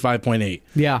 45.8.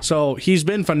 Yeah. So he's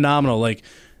been phenomenal. Like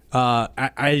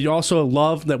I also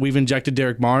love that we've injected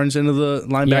Derek Barnes into the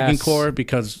linebacking core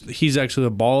because he's actually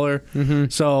a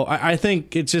baller. So I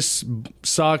think it just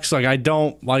sucks. Like I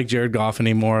don't like Jared Goff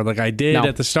anymore. Like I did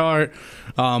at the start,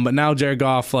 but now Jared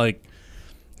Goff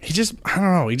he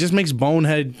just makes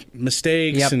bonehead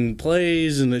mistakes and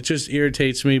plays, and it just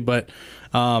irritates me. But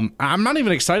I'm not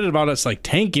even excited about us like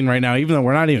tanking right now, even though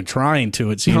we're not even trying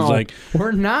to. It seems like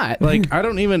we're not. Like I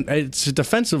don't even. It's a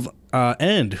defensive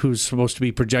end who's supposed to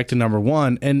be projected number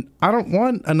 1, and I don't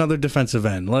want another defensive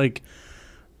end. Like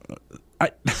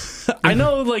I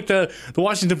know like the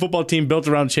Washington football team built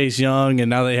around Chase Young, and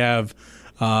now they have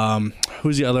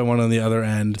who's the other one on the other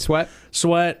end? Sweat,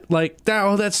 like that.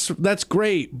 Oh, that's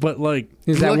great, but like,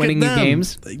 is that winning you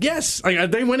games? Yes. Like, are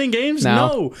they winning games?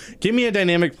 No. Give me a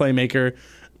dynamic playmaker,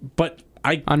 but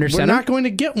we're not going to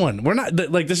get one. We're not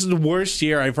like this is the worst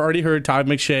year. I've already heard Todd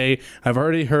McShay. I've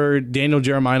already heard Daniel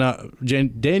Jeremiah, on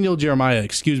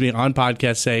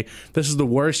podcast say this is the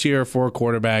worst year for a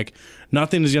quarterback.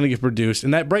 Nothing is going to get produced,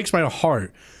 and that breaks my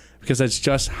heart because that's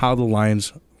just how the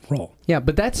Lions roll. Yeah,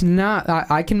 but that's not.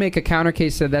 I can make a counter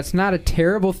case that that's not a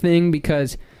terrible thing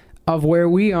because of where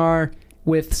we are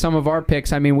with some of our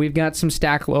picks. I mean, we've got some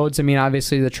stack loads. I mean,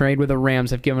 obviously the trade with the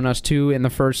Rams have given us 2 in the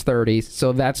first 30,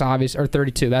 so that's obvious, or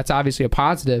 32. That's obviously a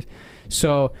positive.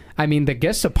 So, I mean, the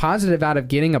guess a positive out of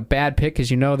getting a bad pick is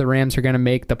the Rams are going to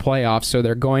make the playoffs, so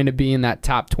they're going to be in that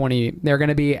top 20. They're going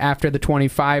to be after the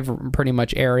 25 pretty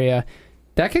much area.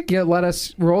 That could let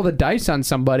us roll the dice on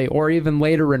somebody, or even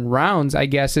later in rounds, I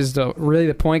guess, is really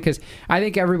the point, because I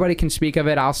think everybody can speak of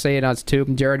it. I'll say it as too.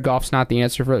 Jared Goff's not the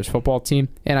answer for this football team,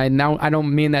 and I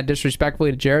don't mean that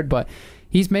disrespectfully to Jared, but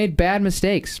he's made bad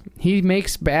mistakes. He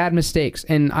makes bad mistakes,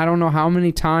 and I don't know how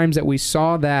many times that we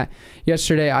saw that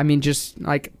yesterday. I mean, just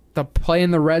like the play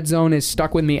in the red zone is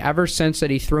stuck with me ever since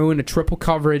that he threw into triple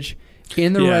coverage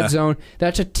in the red zone.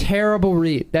 That's a terrible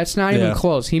read. That's not even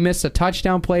close. He missed a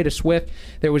touchdown play to Swift.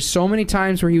 There was so many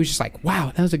times where he was just like,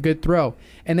 wow, that was a good throw.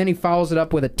 And then he follows it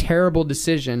up with a terrible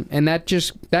decision. And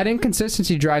that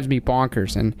inconsistency drives me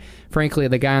bonkers. And frankly,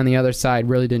 the guy on the other side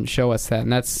really didn't show us that.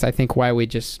 And that's, I think, why we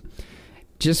just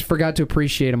forgot to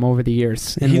appreciate him over the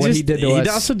years and what he did to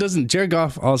us. Jared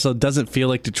Goff also doesn't feel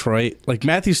like Detroit. Like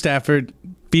Matthew Stafford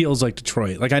feels like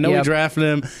Detroit. Like I know we drafted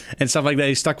him and stuff like that.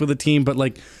 He's stuck with the team, but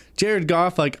like Jared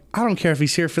Goff, like I don't care if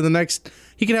he's here for the next.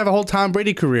 He could have a whole Tom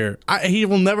Brady career. He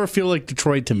will never feel like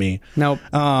Detroit to me. Nope.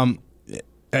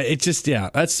 It just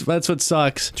that's what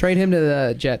sucks. Trade him to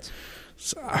the Jets.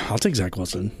 I'll take Zach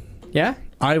Wilson. Yeah,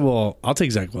 I will. I'll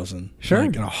take Zach Wilson. Sure,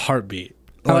 like in a heartbeat.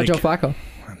 How about Joe Flacco?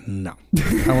 No,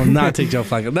 I will not take Joe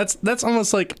Flacco. That's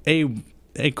almost like a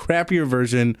crappier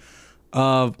version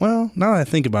of. Well, now that I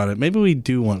think about it, maybe we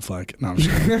do want Flacco. No, I'm just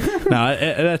kidding. No,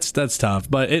 that's tough.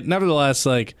 But nevertheless,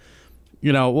 like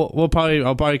I'll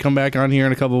probably come back on here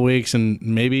in a couple of weeks and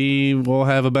maybe we'll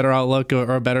have a better outlook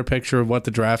or a better picture of what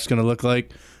the draft's going to look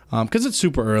like. Because it's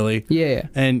super early. Yeah.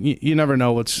 And you never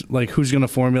know what's like who's going to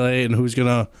formulate and who's going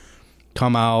to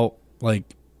come out. Like,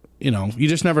 you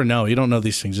just never know. You don't know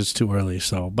these things. It's too early.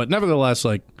 So, but nevertheless,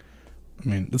 like, I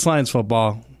mean, it's Lions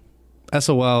football.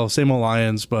 SOL, same old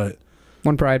Lions, but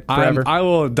one pride forever. I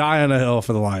will die on a hill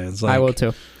for the Lions. I will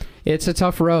too. It's a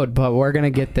tough road, but we're going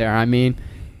to get there. I mean,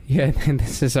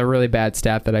 this is a really bad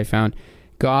stat that I found.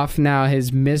 Goff now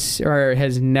has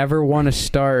never won a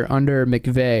start under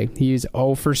McVay. He's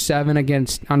 0 for 7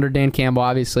 under Dan Campbell,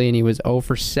 obviously, and he was 0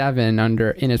 for 7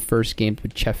 in his first game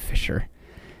with Jeff Fisher.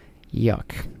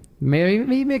 Yuck.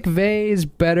 Maybe McVay is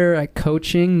better at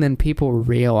coaching than people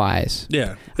realize.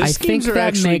 Yeah. I think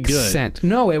that makes sense.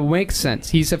 No, it makes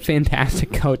sense. He's a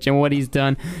fantastic coach, and what he's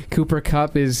done, Cooper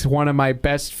Kupp is one of my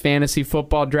best fantasy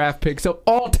football draft picks of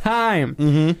all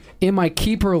time in my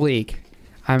keeper league.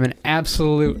 I'm an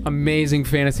absolute amazing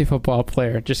fantasy football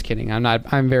player. Just kidding. I'm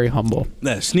not. I'm very humble.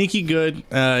 Yeah, sneaky good.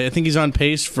 I think he's on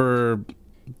pace for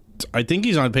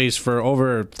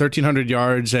over 1,300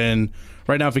 yards, and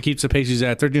right now, if he keeps the pace he's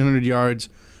at, 1,300 yards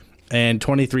and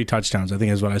 23 touchdowns, I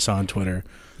think is what I saw on Twitter.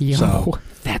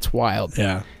 That's wild.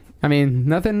 Yeah. I mean,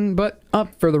 nothing but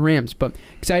up for the Rams, but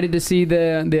excited to see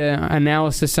the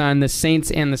analysis on the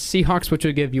Saints and the Seahawks, which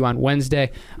we'll give you on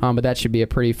Wednesday. But that should be a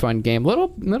pretty fun game.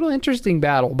 Little interesting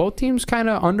battle. Both teams kind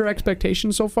of under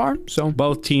expectations so far. So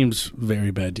both teams very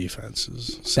bad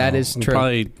defenses. So that is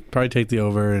true. Probably take the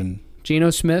over. And Geno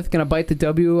Smith gonna bite the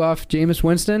W off Jameis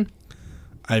Winston.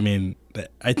 I mean,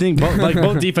 I think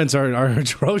both defense are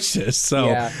atrocious. So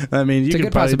yeah. I mean, you can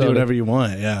probably do whatever you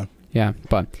want. Yeah. Yeah,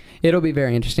 but it'll be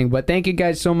very interesting. But thank you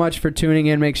guys so much for tuning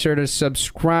in. Make sure to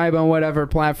subscribe on whatever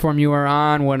platform you are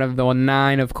on, one of the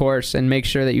 9, of course, and make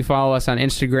sure that you follow us on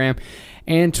Instagram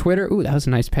and Twitter. Ooh, that was a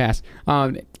nice pass.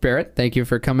 Barrett, thank you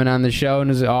for coming on the show,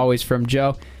 and as always from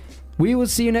Joe, we will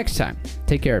see you next time.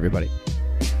 Take care, everybody.